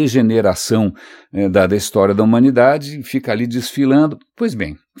uma degeneração da história da humanidade, fica ali desfilando. Pois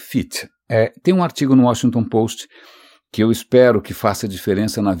bem, fit. Tem um artigo no Washington Post que eu espero que faça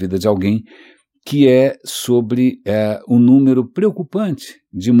diferença na vida de alguém, que é sobre o número preocupante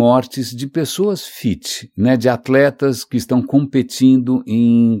de mortes de pessoas fit, né, de atletas que estão competindo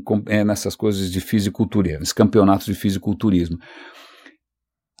nessas coisas de fisiculturismo, nesses campeonatos de fisiculturismo.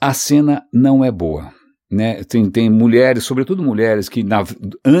 A cena não é boa. Né? Tem mulheres, sobretudo mulheres, que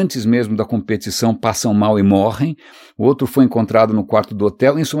antes mesmo da competição passam mal e morrem. O outro foi encontrado no quarto do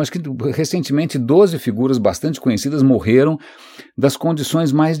hotel. Em suma, acho que recentemente 12 figuras bastante conhecidas morreram das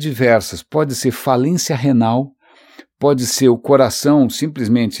condições mais diversas. Pode ser falência renal, pode ser o coração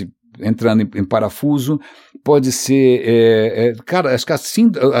simplesmente entrando em parafuso, pode ser... cara, acho que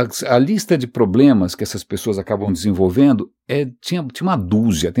assim, a lista de problemas que essas pessoas acabam desenvolvendo tinha uma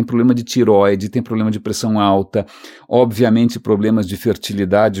dúzia. Tem problema de tireoide, tem problema de pressão alta, obviamente problemas de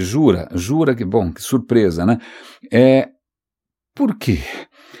fertilidade. Jura que, bom, que surpresa, né? Por quê?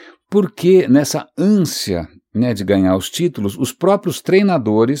 Porque nessa ânsia, né, de ganhar os títulos, os próprios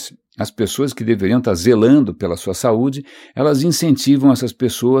treinadores, as pessoas que deveriam estar zelando pela sua saúde, elas incentivam essas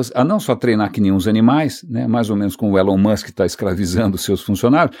pessoas a não só treinar que nem uns animais, né, mais ou menos como o Elon Musk está escravizando os seus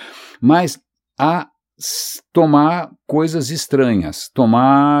funcionários, mas a tomar coisas estranhas,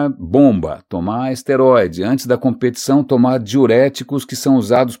 tomar bomba, tomar esteroide, antes da competição tomar diuréticos que são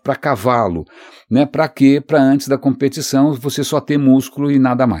usados para cavalo, né? Para quê? Para antes da competição você só ter músculo e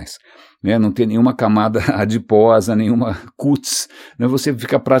nada mais, né? Não ter nenhuma camada adiposa, nenhuma cutis, né? Você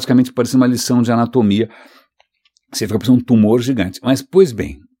fica praticamente parecendo uma lição de anatomia, você fica parecendo um tumor gigante. Mas, pois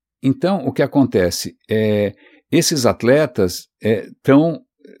bem, então o que acontece é, esses atletas estão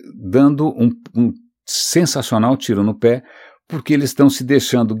dando um sensacional tiro no pé, porque eles estão se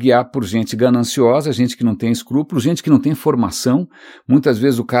deixando guiar por gente gananciosa, gente que não tem escrúpulos, gente que não tem formação. Muitas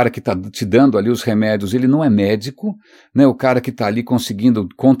vezes o cara que está te dando ali os remédios, ele não é médico, né? O cara que está ali conseguindo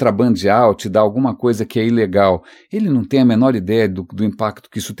contrabandear ou te dar alguma coisa que é ilegal, ele não tem a menor ideia do impacto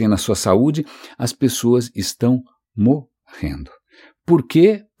que isso tem na sua saúde. As pessoas estão morrendo. Por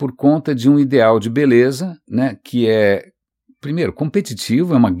quê? Por conta de um ideal de beleza, né, que é, primeiro,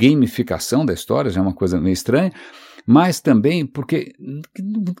 competitivo, é uma gamificação da história, já é uma coisa meio estranha, mas também porque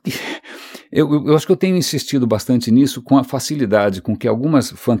eu acho que eu tenho insistido bastante nisso com a facilidade com que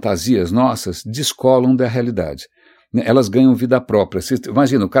algumas fantasias nossas descolam da realidade. Né? Elas ganham vida própria. Você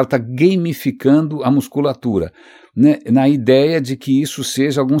imagina, o cara está gamificando a musculatura, né, na ideia de que isso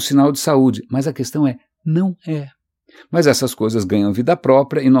seja algum sinal de saúde, mas a questão é, não é. Mas essas coisas ganham vida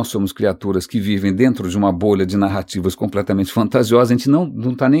própria e nós somos criaturas que vivem dentro de uma bolha de narrativas completamente fantasiosas. A gente não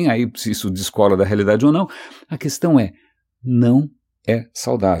está nem aí se isso descola da realidade ou não. A questão é, não é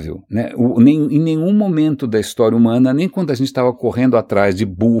saudável, né? Em nenhum momento da história humana, nem quando a gente estava correndo atrás de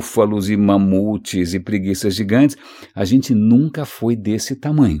búfalos e mamutes e preguiças gigantes, a gente nunca foi desse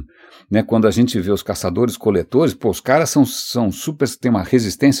tamanho. Né, quando a gente vê os caçadores-coletores, pô, os caras são super, têm uma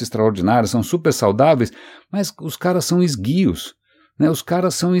resistência extraordinária, são super saudáveis, mas os caras são esguios, né, os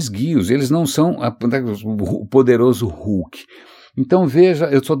caras são esguios, eles não são o poderoso Hulk. Então veja,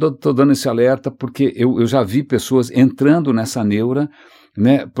 eu estou dando esse alerta porque eu já vi pessoas entrando nessa neura,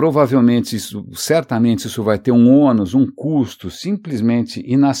 né, provavelmente, certamente isso vai ter um ônus, um custo simplesmente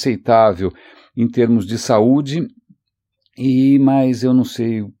inaceitável em termos de saúde. Mas eu não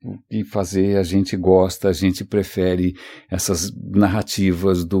sei o que fazer, a gente gosta, a gente prefere essas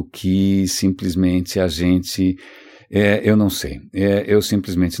narrativas do que simplesmente a gente, eu não sei, eu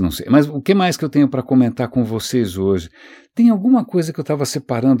simplesmente não sei. Mas o que mais que eu tenho para comentar com vocês hoje? Tem alguma coisa que eu estava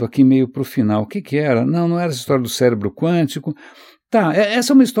separando aqui meio para o final, o que era? Não era essa história do cérebro quântico. Tá,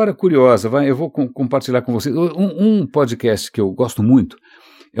 essa é uma história curiosa, eu vou compartilhar com vocês. Um podcast que eu gosto muito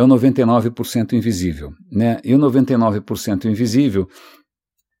é o 99% Invisível, né? E o 99% Invisível,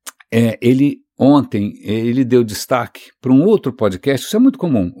 ontem ele deu destaque para um outro podcast, isso é muito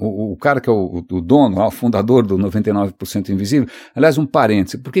comum, o cara que é o dono, o fundador do 99% Invisível, aliás, um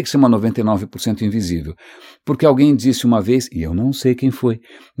parêntese, por que chama 99% Invisível? Porque alguém disse uma vez, e eu não sei quem foi,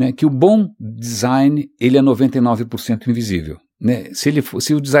 né, que o bom design, ele é 99% invisível, né?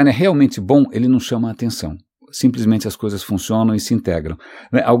 Se o design é realmente bom, ele não chama a atenção. Simplesmente as coisas funcionam e se integram.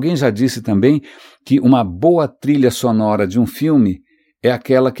 Alguém já disse também que uma boa trilha sonora de um filme é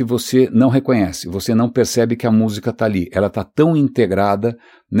aquela que você não reconhece, você não percebe que a música está ali, ela está tão integrada,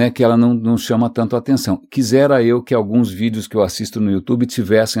 né, que ela não chama tanto a atenção. Quisera eu que alguns vídeos que eu assisto no YouTube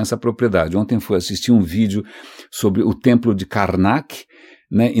tivessem essa propriedade. Ontem fui assistir um vídeo sobre o templo de Karnak,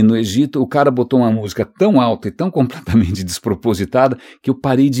 né, e no Egito o cara botou uma música tão alta e tão completamente despropositada que eu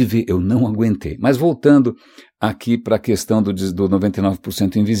parei de ver, eu não aguentei. Mas voltando aqui para a questão do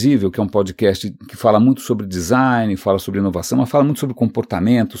 99% Invisível, que é um podcast que fala muito sobre design, fala sobre inovação, mas fala muito sobre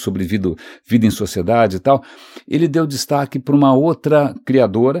comportamento, sobre vida em sociedade e tal, ele deu destaque para uma outra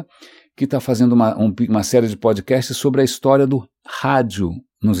criadora que está fazendo uma série de podcasts sobre a história do rádio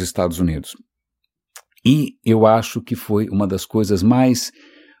nos Estados Unidos. E eu acho que foi uma das coisas mais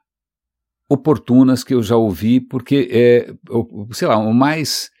oportunas que eu já ouvi, porque sei lá, o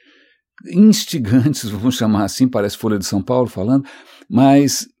mais instigantes, vamos chamar assim, parece Folha de São Paulo falando,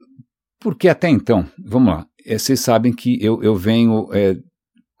 mas porque até então, vamos lá, vocês sabem que eu venho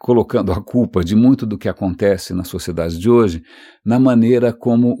colocando a culpa de muito do que acontece na sociedade de hoje na maneira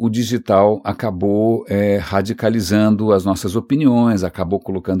como o digital acabou radicalizando as nossas opiniões, acabou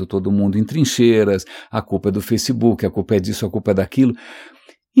colocando todo mundo em trincheiras, a culpa é do Facebook, a culpa é disso, a culpa é daquilo.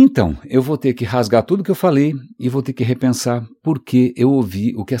 Então, eu vou ter que rasgar tudo que eu falei e vou ter que repensar porque eu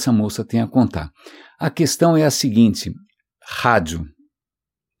ouvi o que essa moça tem a contar. A questão é a seguinte, rádio.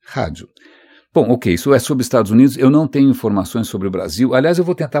 Bom, ok, isso é sobre Estados Unidos, eu não tenho informações sobre o Brasil. Aliás, eu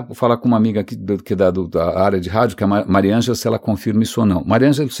vou tentar falar com uma amiga aqui que é da área de rádio, que é a Mariângela, se ela confirma isso ou não.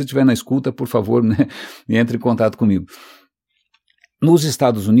 Mariângela, se você estiver na escuta, por favor, né, entre em contato comigo. Nos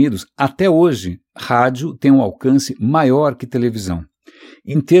Estados Unidos, até hoje, rádio tem um alcance maior que televisão.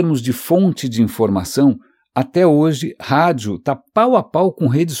 em termos de fonte de informação, até hoje, rádio está pau a pau com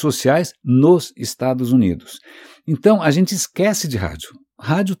redes sociais nos Estados Unidos. Então, a gente esquece de rádio.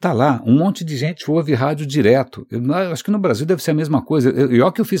 Rádio está lá, um monte de gente ouve rádio direto. Eu acho que no Brasil deve ser a mesma coisa. Eu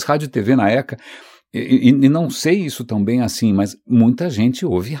que eu fiz rádio e TV na ECA, e não sei isso tão bem assim, mas muita gente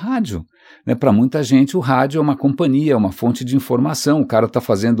ouve rádio. Né? Para muita gente, o rádio é uma companhia, é uma fonte de informação. O cara está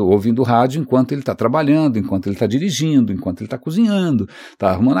ouvindo rádio enquanto ele está trabalhando, enquanto ele está dirigindo, enquanto ele está cozinhando, está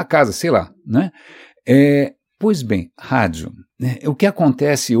arrumando a casa, sei lá, né? Pois bem, rádio. Né? O que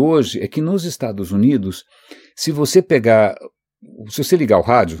acontece hoje é que nos Estados Unidos, se você ligar o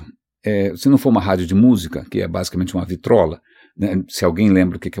rádio, se não for uma rádio de música, que é basicamente uma vitrola, né, se alguém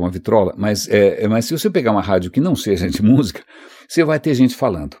lembra o que é uma vitrola, mas se você pegar uma rádio que não seja de música, você vai ter gente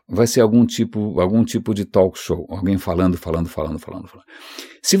falando, vai ser algum tipo de talk show, alguém falando.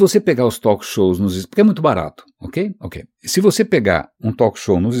 Se você pegar os talk shows, porque é muito barato, ok? Se você pegar um talk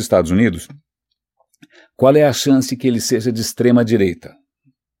show nos Estados Unidos, qual é a chance que ele seja de extrema direita?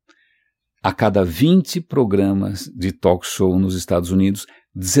 A cada 20 programas de talk show nos Estados Unidos,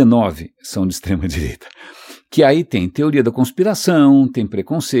 19 são de extrema direita. Que aí tem teoria da conspiração, tem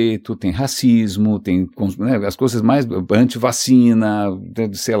preconceito, tem racismo, tem, né, as coisas mais anti-vacina,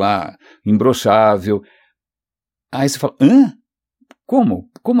 sei lá, imbrochável. Aí você fala, hã? Como?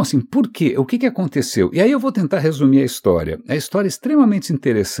 Como assim? Por quê? O que aconteceu? E aí eu vou tentar resumir a história. A história é extremamente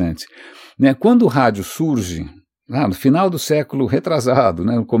interessante. Né? Quando o rádio surge, no final do século retrasado,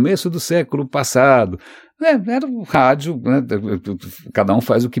 né, no começo do século passado, era o rádio, né, cada um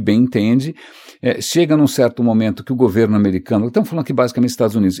faz o que bem entende, chega num certo momento que o governo americano, estamos falando aqui basicamente dos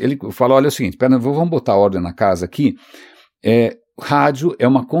Estados Unidos, ele fala, olha, é o seguinte, vamos botar ordem na casa aqui, rádio é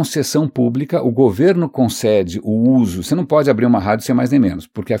uma concessão pública, o governo concede o uso, você não pode abrir uma rádio sem mais nem menos,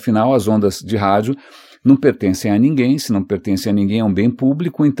 porque afinal as ondas de rádio não pertencem a ninguém, se não pertence a ninguém é um bem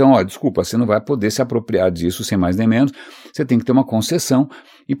público, então, desculpa, você não vai poder se apropriar disso sem mais nem menos, você tem que ter uma concessão,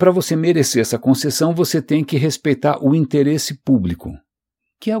 e para você merecer essa concessão, você tem que respeitar o interesse público,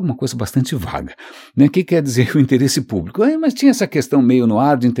 que é alguma coisa bastante vaga. Né? O que quer dizer o interesse público? Mas tinha essa questão meio no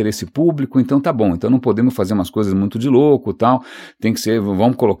ar de interesse público, então tá bom, então não podemos fazer umas coisas muito de louco, tal, tem que ser,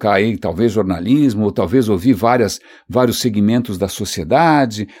 vamos colocar aí talvez jornalismo, ou talvez ouvir vários segmentos da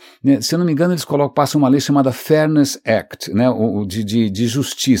sociedade, né? Se eu não me engano eles passam uma lei chamada Fairness Act, né? de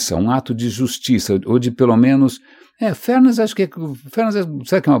justiça, um ato de justiça, ou de pelo menos... fairness, acho que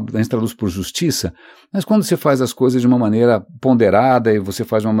será que a gente traduz por justiça? Mas quando você faz as coisas de uma maneira ponderada e você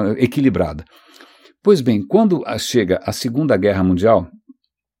faz de uma maneira equilibrada. Pois bem, quando chega a Segunda Guerra Mundial,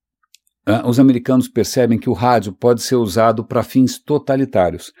 os americanos percebem que o rádio pode ser usado para fins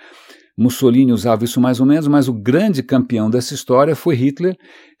totalitários. Mussolini usava isso mais ou menos, mas o grande campeão dessa história foi Hitler.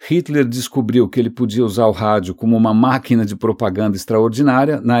 Hitler descobriu que ele podia usar o rádio como uma máquina de propaganda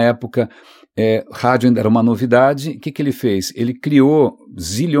extraordinária. Na época, rádio ainda era uma novidade. O que ele fez? Ele criou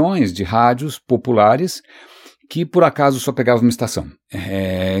zilhões de rádios populares que por acaso só pegavam uma estação,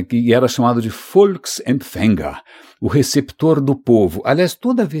 que era chamado de Volksempfänger, o receptor do povo. Aliás,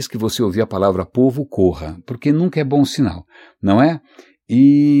 toda vez que você ouvir a palavra povo, corra, porque nunca é bom sinal, não é?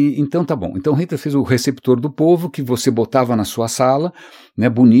 E então tá bom. Então Hitler fez o receptor do povo que você botava na sua sala, né,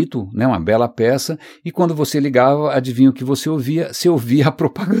 bonito, né, uma bela peça, e quando você ligava, adivinha o que você ouvia? Você ouvia a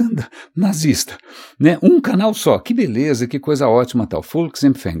propaganda nazista, né? Um canal só, que beleza, que coisa ótima, tal,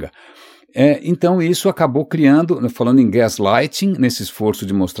 Volksempfänger. Então isso acabou criando, falando em gaslighting, nesse esforço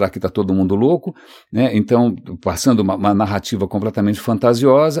de mostrar que está todo mundo louco, né? Então passando uma narrativa completamente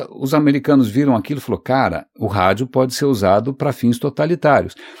fantasiosa, os americanos viram aquilo e falaram, cara, o rádio pode ser usado para fins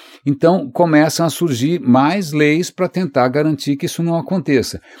totalitários. Então começam a surgir mais leis para tentar garantir que isso não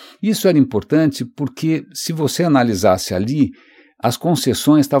aconteça. Isso era importante porque se você analisasse ali, as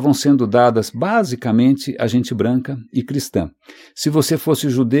concessões estavam sendo dadas basicamente a gente branca e cristã. Se você fosse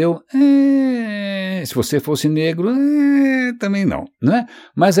judeu, se você fosse negro, também não, né?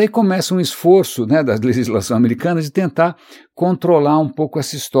 Mas aí começa um esforço, né, da legislação americana de tentar controlar um pouco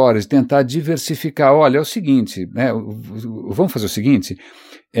essa história, de tentar diversificar. Olha, é o seguinte, né, vamos fazer o seguinte,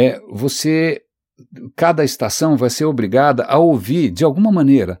 cada estação vai ser obrigada a ouvir, de alguma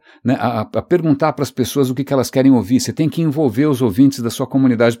maneira, né, a perguntar para as pessoas o que elas querem ouvir. Você tem que envolver os ouvintes da sua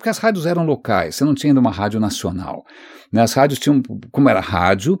comunidade, porque as rádios eram locais, você não tinha ainda uma rádio nacional. Né, as rádios tinham, como era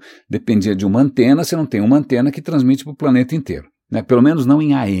rádio, dependia de uma antena, você não tem uma antena que transmite para o planeta inteiro. Né, pelo menos não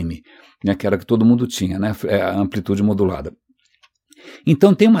em AM, né, que era que todo mundo tinha, né, a amplitude modulada.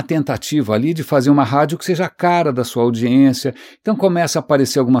 Então tem uma tentativa ali de fazer uma rádio que seja a cara da sua audiência, então começa a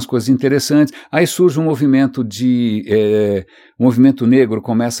aparecer algumas coisas interessantes, aí surge um movimento negro,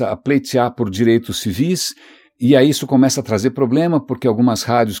 começa a pleitear por direitos civis, E aí isso começa a trazer problema, porque algumas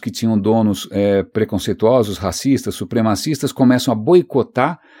rádios que tinham donos preconceituosos, racistas, supremacistas, começam a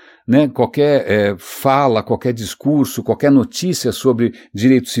boicotar, né, qualquer fala, qualquer discurso, qualquer notícia sobre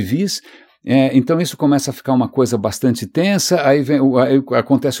direitos civis. Então isso começa a ficar uma coisa bastante tensa. Aí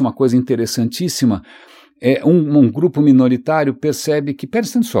acontece uma coisa interessantíssima. Um grupo minoritário percebe que, pera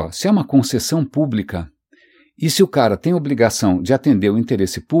só, se é uma concessão pública, e se o cara tem obrigação de atender o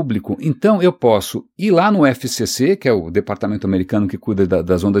interesse público, então eu posso ir lá no FCC, que é o departamento americano que cuida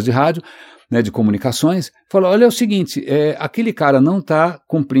das ondas de rádio, né, de comunicações, falar, olha, é o seguinte, aquele cara não está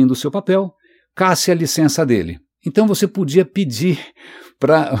cumprindo o seu papel, casse a licença dele. Então você podia pedir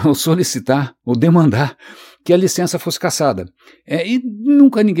ou solicitar ou demandar que a licença fosse cassada. E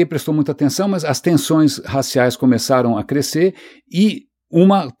nunca ninguém prestou muita atenção, mas as tensões raciais começaram a crescer e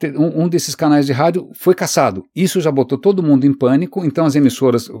um desses canais de rádio foi cassado. Isso já botou todo mundo em pânico, então as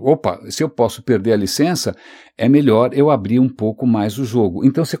emissoras, se eu posso perder a licença, é melhor eu abrir um pouco mais o jogo.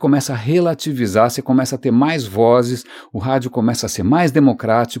 Então você começa a relativizar, você começa a ter mais vozes, o rádio começa a ser mais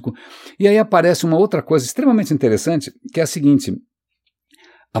democrático, e aí aparece uma outra coisa extremamente interessante, que é a seguinte,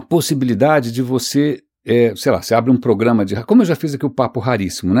 a possibilidade de você, você abre um programa de rádio, como eu já fiz aqui o Papo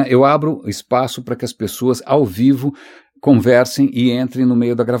Raríssimo, né? Eu abro espaço para que as pessoas ao vivo conversem e entrem no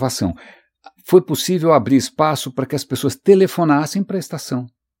meio da gravação. Foi possível abrir espaço para que as pessoas telefonassem para a estação,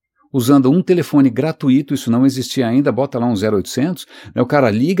 usando um telefone gratuito, isso não existia ainda, bota lá um 0800, né, o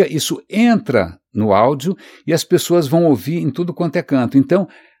cara liga, isso entra no áudio e as pessoas vão ouvir em tudo quanto é canto. Então,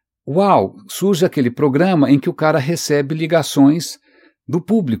 surge aquele programa em que o cara recebe ligações do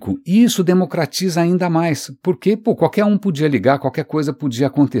público, e isso democratiza ainda mais, porque qualquer um podia ligar, qualquer coisa podia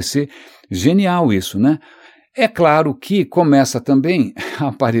acontecer, genial isso, né? É claro que começa também a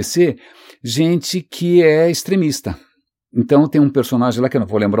aparecer gente que é extremista. Então tem um personagem lá, que eu não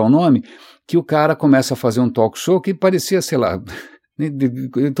vou lembrar o nome, que o cara começa a fazer um talk show que parecia, sei lá,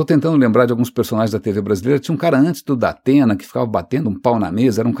 eu estou tentando lembrar de alguns personagens da TV brasileira, tinha um cara antes do Datena que ficava batendo um pau na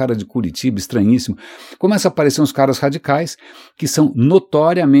mesa, era um cara de Curitiba, estranhíssimo. Começa a aparecer uns caras radicais que são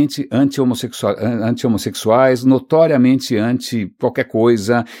notoriamente anti-homossexuais, notoriamente anti qualquer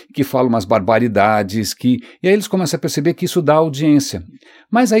coisa, que falam umas barbaridades, e aí eles começam a perceber que isso dá audiência.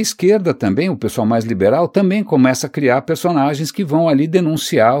 Mas a esquerda também, o pessoal mais liberal, também começa a criar personagens que vão ali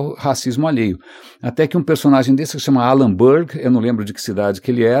denunciar o racismo alheio. Até que um personagem desse que se chama Alan Berg, eu não lembro de que cidade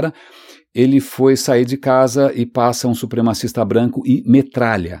que ele era, ele foi sair de casa e passa um supremacista branco e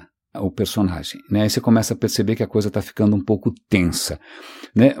metralha o personagem, né? Aí você começa a perceber que a coisa está ficando um pouco tensa,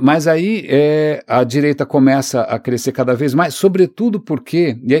 né? Mas aí a direita começa a crescer cada vez mais, sobretudo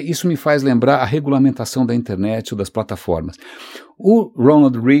porque, e isso me faz lembrar a regulamentação da internet ou das plataformas. O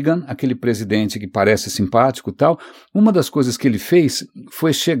Ronald Reagan, aquele presidente que parece simpático e tal, uma das coisas que ele fez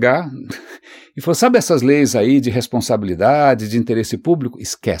foi chegar e falou, sabe essas leis aí de responsabilidade, de interesse público?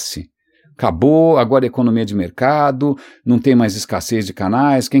 Esquece. Acabou, agora é economia de mercado, não tem mais escassez de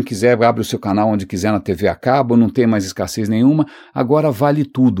canais, quem quiser abre o seu canal onde quiser na TV a cabo, não tem mais escassez nenhuma, agora vale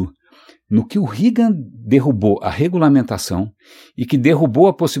tudo. No que o Reagan derrubou a regulamentação e que derrubou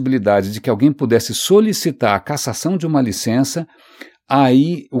a possibilidade de que alguém pudesse solicitar a cassação de uma licença,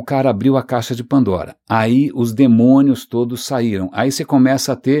 aí o cara abriu a caixa de Pandora, aí os demônios todos saíram, aí você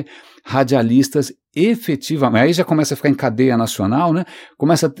começa a ter radialistas efetivamente, aí já começa a ficar em cadeia nacional, né?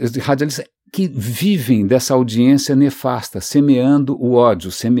 Começa a ter radialistas que vivem dessa audiência nefasta, semeando o ódio,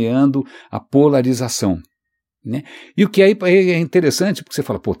 semeando a polarização, né? E o que aí é interessante, porque você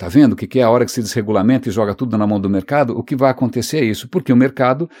fala, tá vendo o que é a hora que se desregulamenta e joga tudo na mão do mercado? O que vai acontecer é isso, porque o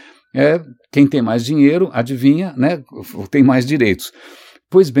mercado quem tem mais dinheiro, adivinha, né? Tem mais direitos.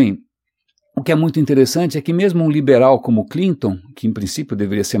 Pois bem, o que é muito interessante é que mesmo um liberal como Clinton, que em princípio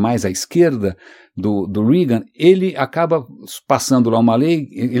deveria ser mais à esquerda do Reagan, ele acaba passando lá uma lei,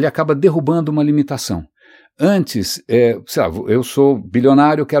 ele acaba derrubando uma limitação. Antes, sei lá, eu sou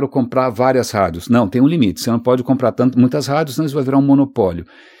bilionário, quero comprar várias rádios. Não, tem um limite, você não pode comprar muitas rádios, senão isso vai virar um monopólio.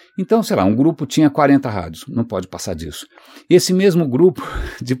 Então, sei lá, um grupo tinha 40 rádios, não pode passar disso. Esse mesmo grupo,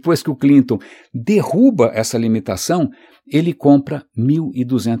 depois que o Clinton derruba essa limitação, ele compra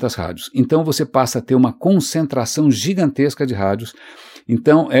 1.200 rádios. Então você passa a ter uma concentração gigantesca de rádios.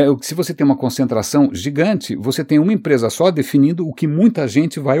 Então, se você tem uma concentração gigante, você tem uma empresa só definindo o que muita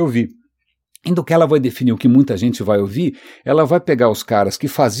gente vai ouvir. E do que ela vai definir o que muita gente vai ouvir, ela vai pegar os caras que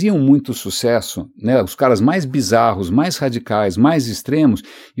faziam muito sucesso, né, os caras mais bizarros, mais radicais, mais extremos,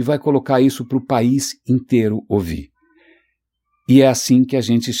 e vai colocar isso para o país inteiro ouvir. E é assim que a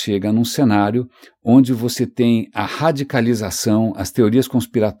gente chega num cenário onde você tem a radicalização, as teorias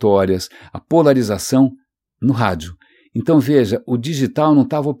conspiratórias, a polarização no rádio. Então veja, o digital não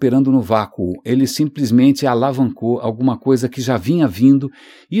estava operando no vácuo, ele simplesmente alavancou alguma coisa que já vinha vindo,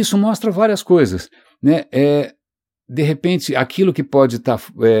 e isso mostra várias coisas, né? De repente, aquilo que pode estar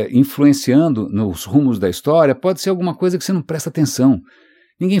influenciando nos rumos da história pode ser alguma coisa que você não presta atenção.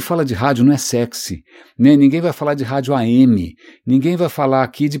 Ninguém fala de rádio, não é sexy, né? Ninguém vai falar de rádio AM, ninguém vai falar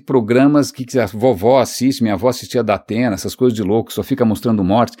aqui de programas que a vovó assiste, minha avó assistia da Atena, essas coisas de louco, só fica mostrando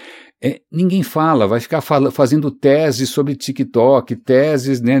morte. Ninguém fala, vai ficar fazendo teses sobre TikTok,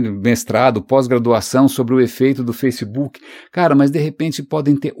 teses, né, mestrado, pós-graduação sobre o efeito do Facebook. Cara, mas de repente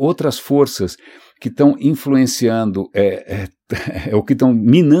podem ter outras forças que estão influenciando, ou que estão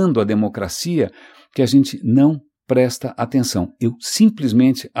minando a democracia, que a gente não presta atenção. Eu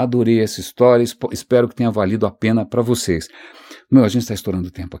simplesmente adorei essa história, espero que tenha valido a pena para vocês. A gente está estourando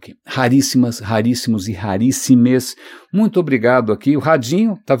o tempo aqui. Raríssimas, raríssimos e raríssimes. Muito obrigado aqui. O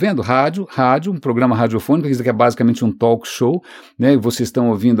radinho, tá vendo? Rádio, um programa radiofônico, isso aqui é basicamente um talk show, né? Vocês estão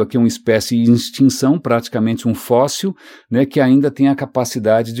ouvindo aqui uma espécie de extinção, praticamente um fóssil, né? Que ainda tem a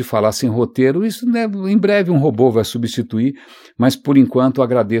capacidade de falar sem roteiro. Isso, né, em breve um robô vai substituir, mas por enquanto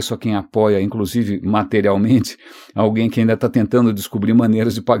agradeço a quem apoia, inclusive materialmente, alguém que ainda está tentando descobrir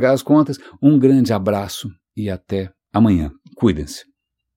maneiras de pagar as contas. Um grande abraço e até amanhã. Cuidem-se.